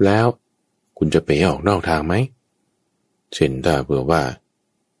ะทบแล้วคุณจะเป๋ออกนอกทางไหมเช่นถ้าเผื่อว่า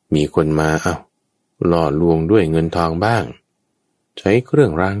มีคนมาล่อลวงด้วยเงินทองบ้างใช้เครื่อ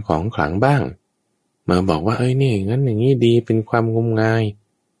งรางของขลังบ้างมาบอกว่านี่งั้นอย่างนี้ดีเป็นความงมงาย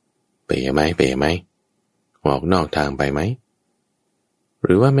เป๋ไหมออกนอกทางไปไหมห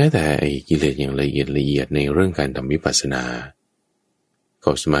รือว่าแม้แต่กิเลสอย่างละเอียดในเรื่องการทำวิปัสสนาเข้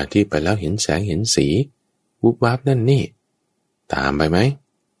าสมาธิไปแล้วเห็นแสงเห็นสีวุบวับนั่นนี่ตามไปไหม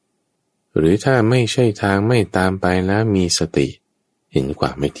หรือถ้าไม่ใช่ทางไม่ตามไปแล้วมีสติเห็นคว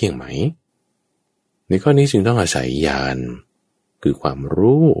ามไม่เที่ยงไหมในข้อนี้จึงต้องอาศัยญาณคือความ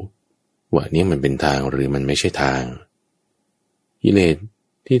รู้ว่านี่มันเป็นทางหรือมันไม่ใช่ทางกิเลส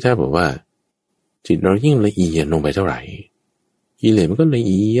ที่ถ้าบอกว่าจิตเรายิ่งละเอียดลงไปเท่าไหร่กิเลสมันก็ละ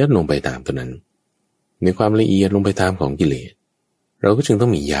เอียดลงไปตามตัวนั้นในความละเอียดลงไปตามของกิเลสเราก็จึงต้อ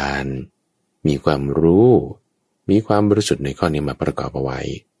งมีญาณมีความรู้มีความบริสุทธิ์ในข้อนี้มาประกอบเอาไว้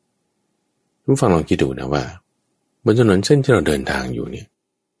ทุกฟังลองคิดดูนะว่าบนถนนเส้นที่เราเดินทางอยู่เนี่ย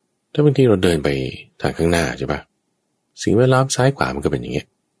ถ้าบางทีเราเดินไปทางข้างหน้าใช่ปะสิ่งแวดล้อมซ้ายขวามันก็เป็นอย่างเงี้ย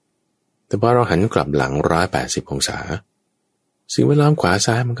แต่พอเราหันกลับหลัง180 องศาสิ่งแวดล้อมขวา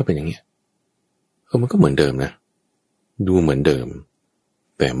ซ้ายมันก็เป็นอย่างเงี้ยมันก็เหมือนเดิมนะดูเหมือนเดิม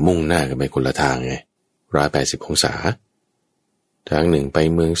แต่มุ่งหน้ากันไปคนละทางไง180 องศาทางหนึ่งไป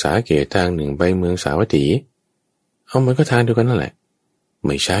เมืองสาเกตทางหนึ่งไปเมืองสาวัตถีมันก็ทางเดียวกันนั่นแหละไ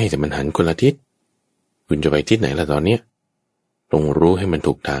ม่ใช่แต่มันหันคนละทิศคุณจะไปทิศไหนล่ะตอนเนี้ยต้องรู้ให้มัน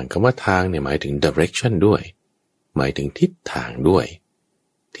ถูกทางคำว่าทางเนี่ยหมายถึง direction ด้วยหมายถึงทิศทางด้วย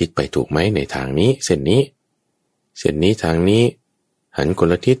ทิศไปถูกไหมในทางนี้เส้นนี้ทางนี้หันคน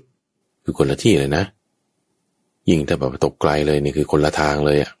ละทิศคือคนละที่เลยนะยิ่งถ้าแบบตกไกลเลยนี่คือคนละทางเ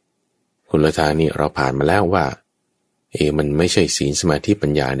ลยคนละทางนี่เราผ่านมาแล้วว่ามันไม่ใช่ศีลสมาธิปั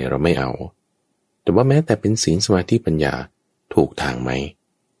ญญาเนี่ยเราไม่เอาแต่ว่าแม้แต่เป็นศีลสมาธิปัญญาถูกทางไหม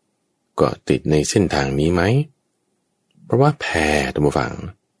ก็ติดในเส้นทางนี้ไหมเพราะว่าแพท่านผู้ฟัง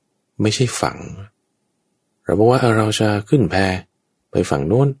ไม่ใช่ฝั่งเราบอกว่าเราจะขึ้นแพไปฝั่ง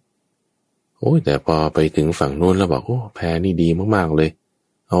โน้นแต่พอไปถึงฝั่งโน้นแล้วบอกแพนี่ดีมากๆเลย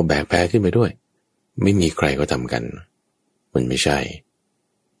เอาแบกแพขึ้นไปด้วยไม่มีใครก็ทำกันมันไม่ใช่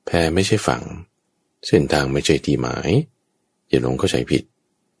แพไม่ใช่ฝั่งเส้นทางไม่ใช่ที่หมายอย่าหลงเข้าใจผิด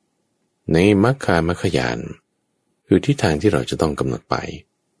ในมัคคญาณคือทิศทางที่เราจะต้องกำหนดไป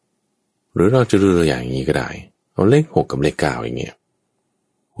หรือเราจะดูตัวอย่างนี้ก็ได้เอาเลข6กับเลข9อย่างเงี้ย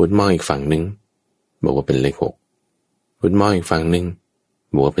คุณมองอีกฝั่งนึงบอกว่าเป็นเลข6คุณมองอีกฝั่งนึง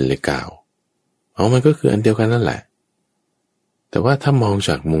บอกว่าเป็นเลข9มันก็คืออันเดียวกันนั่นแหละแต่ว่าถ้ามองจ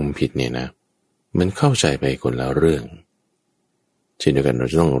ากมุมผิดเนี่ยนะมันเข้าใจไปคนละเรื่องเช่นเดียวกันเรา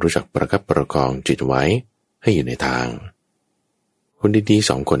จะต้องรู้จักประคับประคองจิตไว้ให้อยู่ในทางคนดีๆ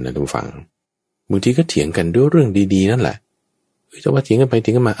2 คนนะทุกฝั่งบางทีก็เถียงกันด้วยเรื่องดีๆนั่นแหละแต่ว่าเถียงกันไปเถี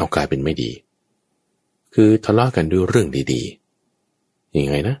ยงกันมาเอากลายเป็นไม่ดี คือทะเลาะกันด้วยเรื่องดีๆ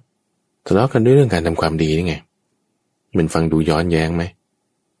ยังไงนะทะเลาะกันด้วยเรื่องการทำความดีนี่ไงมันฟังดูย้อนแย้งไหม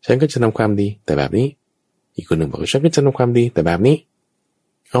ฉันก็จะทำความดีแต่แบบนี้อีกคนหนึ่งบอกฉันก็จะทำความดีแต่แบบนี้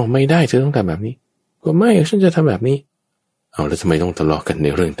เอาไม่ได้เธอต้องทำแบบนี้ก็ไม่ฉันจะทำแบบนี้เอาแล้วทำไมต้องทะเลาะกันใน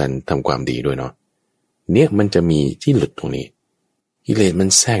เรื่องการทำความดีด้วยเนาะเนี่ยมันจะมีที่หลุดตรงนี้กิเลสมัน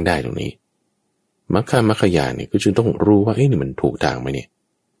แทรกได้ตรงนี้มรรคญาณเนี่ยก็จึงต้องรู้ว่านี่มันถูกทางไหมเนี่ย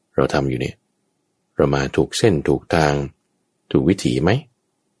เราทำอยู่เนี่ยเรามาถูกเส้นถูกทางถูกวิถีไหม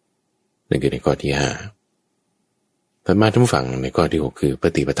นั่นคือในข้อที่5ถัดมาท่านผู้ฟังในข้อที่6คือป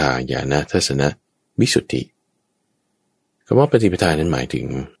ฏิปทาญาณทัศนวิสุทธิคำว่าปฏิปทานั้นหมายถึง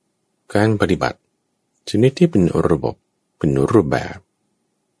การปฏิบัติชนิดที่เป็นระบบเป็นรูปแบบ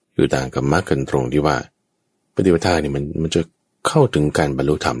อยู่ต่างกับมรรคกันตรงที่ว่าปฏิปทาเนี่ยมันจะเข้าถึงการบรร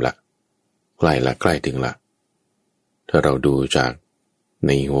ลุธรรมละใกล้ถึงละถ้าเราดูจากใ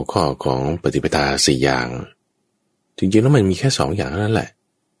นหัวข้อของปฏิปทา4อย่างจริงๆแล้วมันมีแค่2อย่างเท่านั้นแหละ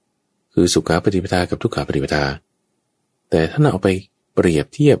คือสุขปฏิปทากับทุกขปฏิปทาแต่ถ้าเราเอาไปเปรียบ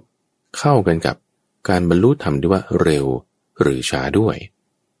เทียบเข้ากันกับการบรรลุธรรมด้วยว่าเร็วหรือช้าด้วย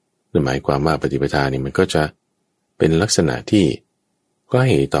นั่นหมายความว่าปฏิปทานี่มันก็จะเป็นลักษณะที่ใกล้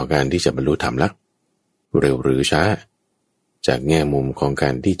ต่อการที่จะบรรลุธรรมละเร็วหรือช้าจากแง่มุมของกา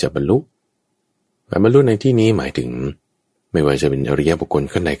รที่จะบรรลุการบรรลุในที่นี้หมายถึงไม่ว่าจะเป็นอริยบุคคล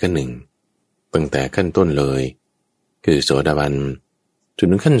ขั้นใดขั้นหนึ่งตั้งแต่ขั้นต้นเลยคือโสดาบันจน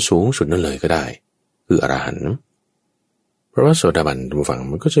ถึงขั้นสูงสุดนั่นเลยก็ได้คืออรหันต์เพราะว่าโสดาบันทุกฝั่ง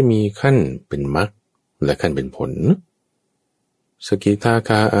มันก็จะมีขั้นเป็นมรรคและขั้นเป็นผลสกิทาค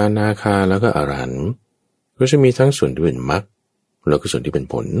าอนาคาแล้วก็อรหันต์ก็จะมีทั้งส่วนที่เป็นมรรคแล้วก็ส่วนที่เป็น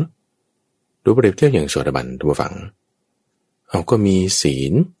ผลดูเปรียบเทียบอย่างโสดาบันทุกฝั่งเอาก็มีศี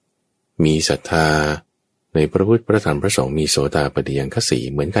ลมีศรัทธาในพระพุทธพระธรรมพระสงฆ์มีโสดาปัตติยังคสี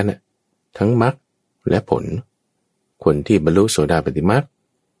เหมือนกันนะทั้งมรรคและผลคนที่บรรลุโสดาปัตติมรรค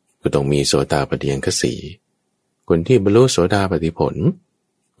ก็ต้องมีโสดาปัตติยังคสีคนที่บรรลุโสดาปัตติผล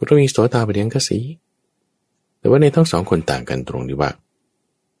ก็ต้องมีโสดาปัตติยังคสีแต่ว่าในทั้งสองคนต่างกันตรงที่ว่า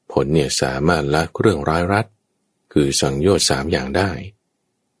ผลเนี่ยสามารถละเรื่องร้ายรัดคือสังโยชน์3อย่างได้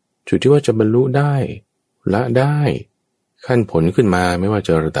จุดที่ว่าจะบรรลุได้ละได้ขั้นผลขึ้นมาไม่ว่าจ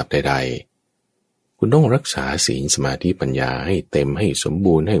ะระดับใดๆคุณต้องรักษาศีลสมาธิปัญญาให้เต็มให้สม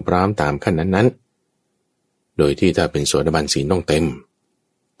บูรณ์ให้พร้อมตามขั้นนั้นๆโดยที่ถ้าเป็นโสดาบันศีลต้องเต็ม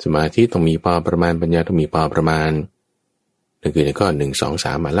สมาธิต้องมีพอประมาณปัญญาต้องมีพอประมาณนั่นคือในข้อ1 2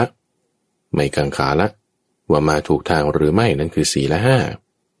 3มาละไม่กังขาละว่ามาถูกทางหรือไม่นั่นคือ4และ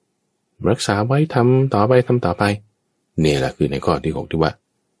5รักษาไว้ทำต่อไปเนี่ยแหละคือในข้อที่6ที่ว่า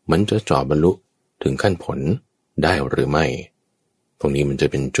มันจะจ่อบรรลุถึงขั้นผลได้หรือไม่ตรงนี้มันจะ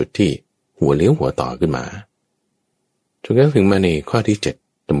เป็นจุดที่หัวเลี้ยวหัวต่อขึ้นมาจนกระทั่งถึงมาในข้อที่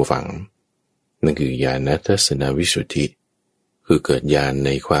7ท่านผู้ฟังนั่นคือญาณทัศนวิสุทธิคือเกิดญาณใน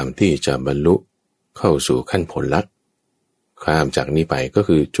ความที่จะบรรลุเข้าสู่ขั้นผลลัพธ์ข้ามจากนี้ไปก็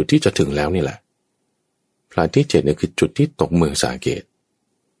คือจุดที่จะถึงแล้วนี่แหละพระที่7เนี่ยคือจุดที่ตกเมืองสาเกต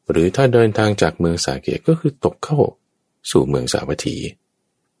หรือถ้าเดินทางจากเมืองสาเกตก็คือตกเข้าสู่เมืองสาวัตถี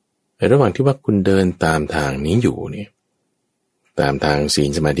ในระหว่างที่ว่าคุณเดินตามทางนี้อยู่เนี่ยตามทางศีล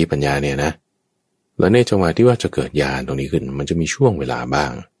สมาธิปัญญาเนี่ยนะแล้วในจังหวะที่ว่าจะเกิดญาณตรงนี้ขึ้นมันจะมีช่วงเวลาบ้า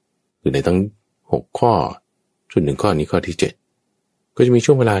งคือในทั้ง6ข้อจนถึงข้อนี้ข้อที่7ก็จะมี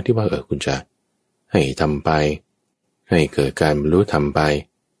ช่วงเวลาที่ว่าคุณจะให้ทำไปให้เกิดการบรรลุธรรมไป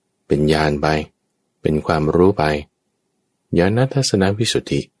เป็นญาณไปเป็นความรู้ไปญาณทัศนวิสุท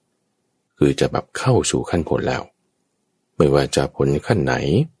ธิคือจะแบบเข้าสู่ขั้นผลแล้วไม่ว่าจะผลขั้นไหน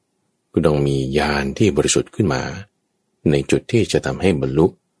ก็ต้องมีญาณที่บริสุทธิ์ขึ้นมาในจุดที่จะทำให้บรรลุ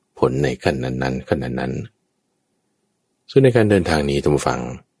ผลในขั้นนั้นซึ่งในการเดินทางนี้ท่านผู้ฟัง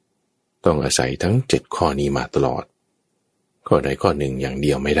ต้องอาศัยทั้ง7ข้อนี้มาตลอดข้อใดข้อหนึ่งอย่างเ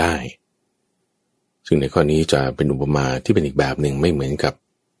ดียวไม่ได้ซึ่งในข้อนี้จะเป็นอุปมาที่เป็นอีกแบบหนึ่งไม่เหมือนกับ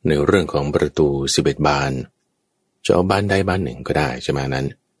ในเรื่องของประตู11บานจะเอาบานใดบานหนึ่งก็ได้ใช่ไหมนั้น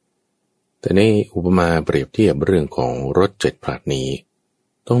แต่ในอุปมาเปรียบเทียบเรื่องของรถ7ผลัดนี้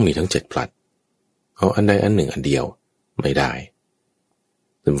ต้องมีทั้ง7ผลัดเอาอันใดอันหนึ่งอันเดียวไม่ได้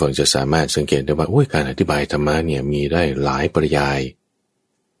ท่านฟังจะสามารถสังเกตได้ว่าการอธิบายธรรมะเนี่ยมีได้หลายปริยาย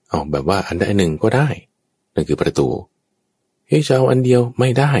เอาแบบว่าอันใดอันหนึ่งก็ได้นั่นคือประตูจะเอาอันเดียวไม่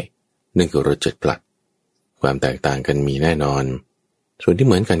ได้นั่นคือรถ7ผลัดความแตกต่างกันมีแน่นอนส่วนที่เ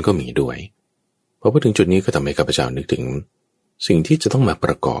หมือนกันก็มีด้วยพอพูดถึงจุดนี้ก็ทำให้ข้าพเจ้านึกถึงสิ่งที่จะต้องมาป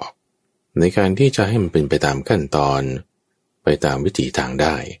ระกอบในการที่จะให้มันเป็นไปตามขั้นตอนไปตามวิถีทางไ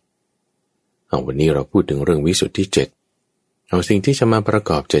ด้วันนี้เราพูดถึงเรื่องวิสุทธิ7เอาสิ่งที่จะมาประ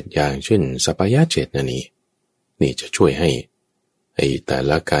กอบ7อย่างเช่นสัพพยะ7นี่จะช่วยให้แต่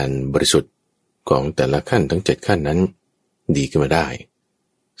ละการบริสุทธิ์ ของแต่ละขั้นทั้ง7ขั้นนั้นดีขึ้นมาได้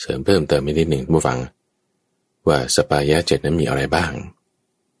เสริมเพิ่มเติมอีกนิดหนึ่งผู้ฟังว่าสปายะ7นั้นมีอะไรบ้าง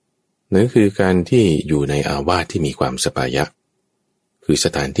นั่นคือการที่อยู่ในอาวาสที่มีความสปายะคือส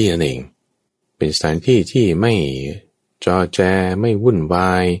ถานที่นั่นเองเป็นสถานที่ที่ไม่จอแจไม่วุ่นว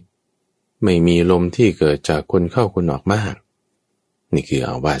ายไม่มีลมที่เกิดจากคนเข้าคนออกมากนี่คืออ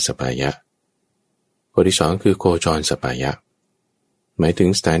าวาสสปายะข้อที่สองคือโคจรสปายะหมายถึง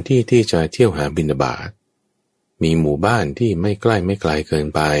สถานที่ที่จะเที่ยวหาบิณฑบาตมีหมู่บ้านที่ไม่ใกล้ไม่ไกลเกิน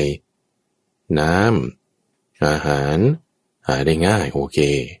ไปน้ำอาหารหาได้ง่ายโอเค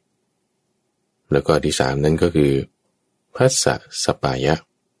แล้วก็ที่สามนั้นก็คือภัสสะสปายะ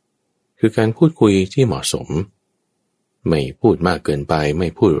คือการพูดคุยที่เหมาะสมไม่พูดมากเกินไปไม่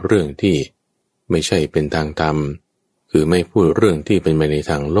พูดเรื่องที่ไม่ใช่เป็นทางธรรมคือไม่พูดเรื่องที่เป็นไปใน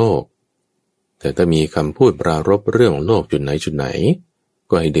ทางโลกแต่ถ้ามีคำพูดปรารภเรื่องโลกจุดไหน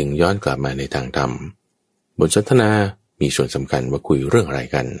ก็ให้ดึงย้อนกลับมาในทางธรรมบทสนทนามีส่วนสำคัญว่าคุยเรื่องอะไร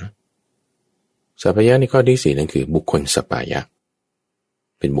กันสัปปายะในข้อที่สี่นั่นคือบุคคลสัปปายะ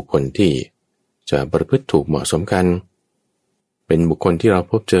เป็นบุคคลที่จะประพฤติถูกเหมาะสมกันเป็นบุคคลที่เรา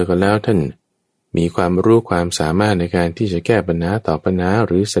พบเจอกันแล้วท่านมีความรู้ความสามารถในการที่จะแก้ปัญหาตอบปัญหาห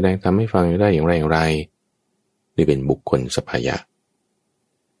รือแสดงธรรมให้ฟังได้อย่างไรนี่เป็นบุคคลสัปปายะ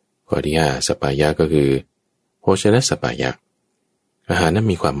ข้อที่ห้าสัปปายะก็คือโภชนะสัปปายะอาหารนั้น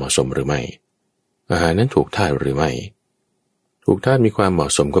มีความเหมาะสมหรือไม่อาหารนั้นถูกธาตุหรือไม่ถูกธาตุมีความเหมาะ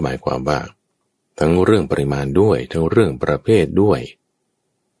สมก็หมายความว่าทั้งเรื่องปริมาณด้วยทั้งเรื่องประเภทด้วย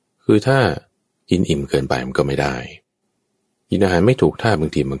คือถ้ากินอิ่มเกินไปมันก็ไม่ได้กินอาหารไม่ถูกธาตุบา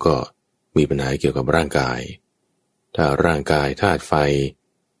งทีมันก็มีปัญหาเกี่ยวกับร่างกายถ้าร่างกายธาตุไฟ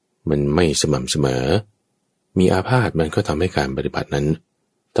มันไม่สม่ำเสมอมีอาพาธมันก็ทำให้การปฏิบัตินั้น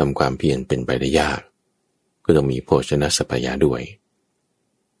ทำความเพียรเป็นไปได้ยากก็ต้องมีโภชนะสัปปายะด้วย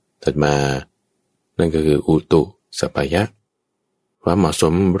ถัดมานั่นก็คืออุตุสัปปายะความเหมาะส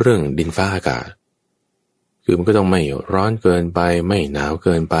มเรื่องดินฟ้าอากาศคือมันก็ต้องไม่ร้อนเกินไปไม่หนาวเ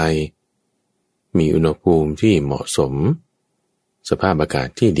กินไปมีอุณหภูมิที่เหมาะสมสภาพอากาศ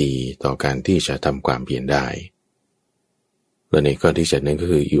ที่ดีต่อการที่จะทำความเพียรได้และในข้อที่7นั้นก็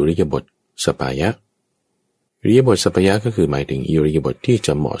คืออิริยาบถสัปปายะอิริยาบถสัปปายะก็คือหมายถึงอิริยาบถที่จ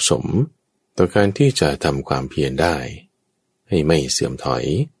ะเหมาะสมต่อการที่จะทำความเพียรได้ให้ไม่เสื่อมถอย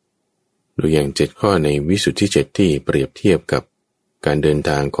ดูอย่าง7ข้อในวิสุทธิ7ที่เปรียบเทียบกับการเดิน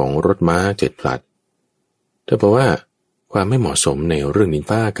ทางของรถม้า7ผลัดถ้าบอกว่าความไม่เหมาะสมในเรื่องดิน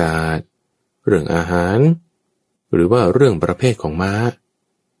ฟ้าอากาศเรื่องอาหารหรือว่าเรื่องประเภทของม้า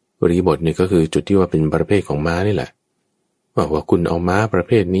อิริยาบถนี่ก็คือจุดที่ว่าเป็นประเภทของม้านี่แหละว่าคุณเอาม้าประเ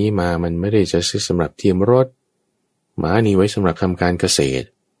ภทนี้มามันไม่ได้จะซื้อสำหรับเทียมรถม้านี้ไว้สำหรับทำการเกษตร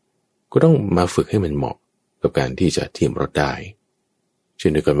ก็ต้องมาฝึกให้มันเหมาะกับการที่จะเทียมรถได้เช่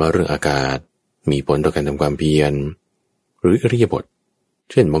นเดียวกันว่าเรื่องอากาศมีผลต่อการทำความเพียรหรืออิริยาบถ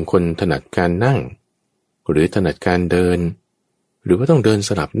เช่นบางคนถนัดการนั่งหรือถนัดการเดินหรือว่าต้องเดินส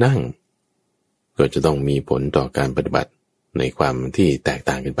ลับนั่งก็จะต้องมีผลต่อการปฏิบัติในความที่แตก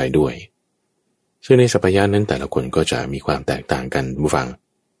ต่างกันไปด้วยซึ่งในสัปปายะนั้นแต่ละคนก็จะมีความแตกต่างกันผู้ฟัง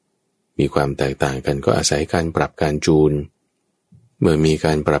มีความแตกต่างกันก็อาศัยการปรับการจูนเมื่อมีก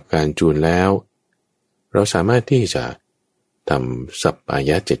ารปรับการจูนแล้วเราสามารถที่จะทำสัปปา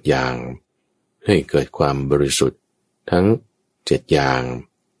ยะ7อย่างให้เกิดความบริสุทธิ์ทั้ง7อย่าง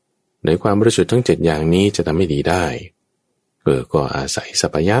ในความบริสุทธิ์ทั้ง7อย่างนี้จะทำให้ดีได้ก็อาศัยสั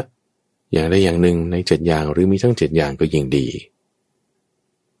ปปายะอย่างใดอย่างหนึ่งใน7อย่างหรือมีทั้ง7อย่างก็ยิ่งดี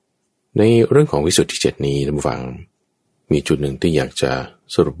ในเรื่องของวิสุทธิ7นี้ท่านผู้ฟังมีจุดหนึ่งที่อยากจะ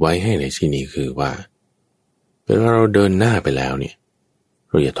สรุปไว้ให้ในที่นี้คือว่าเวลาเราเดินหน้าไปแล้วเนี่ย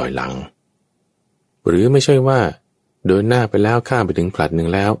เราอย่าถอยหลังหรือไม่ใช่ว่าเดินหน้าไปแล้วข้ามไปถึงผลัดหนึ่ง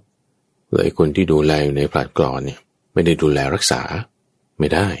แล้วเลยคนที่ดูแลอยู่ในผลัดก่อนเนี่ยไม่ได้ดูแลรักษาไม่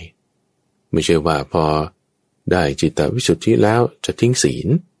ได้ไม่ใช่ว่าพอได้จิตตวิสุทธิแล้วจะทิ้งศีล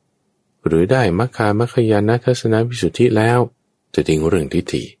หรือได้มัคคามัคคายานทัศนวิสุทธิแล้วจะทิ้งเรื่องทิฏ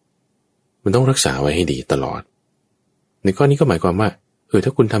ฐิมันต้องรักษาไว้ให้ดีตลอดในข้อนี้ก็หมายความว่าถ้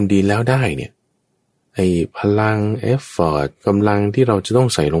าคุณทำดีแล้วได้เนี่ยไอ้พลังเอฟฟอร์ตกำลังที่เราจะต้อง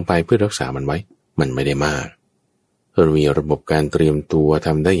ใส่ลงไปเพื่อรักษามันไว้มันไม่ได้มากเรามีระบบการเตรียมตัวท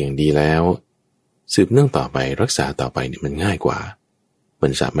ำได้อย่างดีแล้วสืบเนื่องต่อไปรักษาต่อไปเนี่ยมันง่ายกว่ามั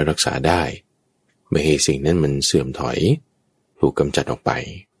นสามารถรักษาได้ไม่ให้สิ่งนั้นมันเสื่อมถอยถูกกำจัดออกไป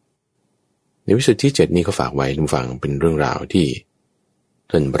ในวิสุทธิ7นี้ก็ฝากไว้ท่านฟังเป็นเรื่องราวที่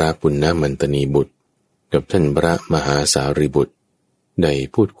ท่านพระปุณณมันตนีบุตรกับท่านพระมหาสารีบุตรได้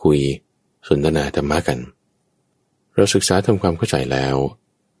พูดคุยสนทนาธรรมะกันเราศึกษาทำความเข้าใจแล้ว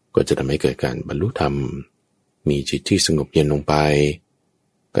ก็จะทำให้เกิดการบรรลุธรรมมีจิตที่สงบเย็นลงไป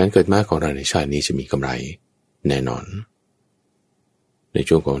การเกิดมาของเราในชาตินี้จะมีกำไรแน่นอนใน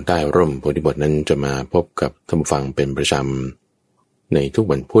ช่วงของใต้ร่มโพธิบทนั้นจะมาพบกับท่านผู้ฟังเป็นประจำในทุก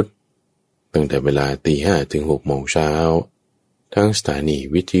วันพุธตั้งแต่เวลา 5:00 ถึง 6:00 น.ทั้งสถานี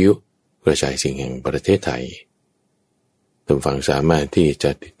วิทยุกระจายเสียงแห่งประเทศไทยท่านผู้ฟังสามารถที่จ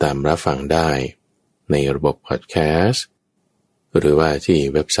ะติดตามรับฟังได้ในระบบพอดแคสต์หรือว่าที่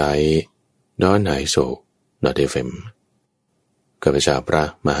เว็บไซต์ donaiso.fm ข้าพเจ้าพระ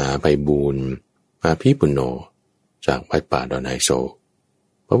มหาไพบูลย์อาภีปุณโญจากวัดป่าดอนไฮโซ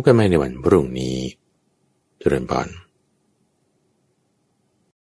พบกันใหม่ในวันพรุ่งนี้เจริญพร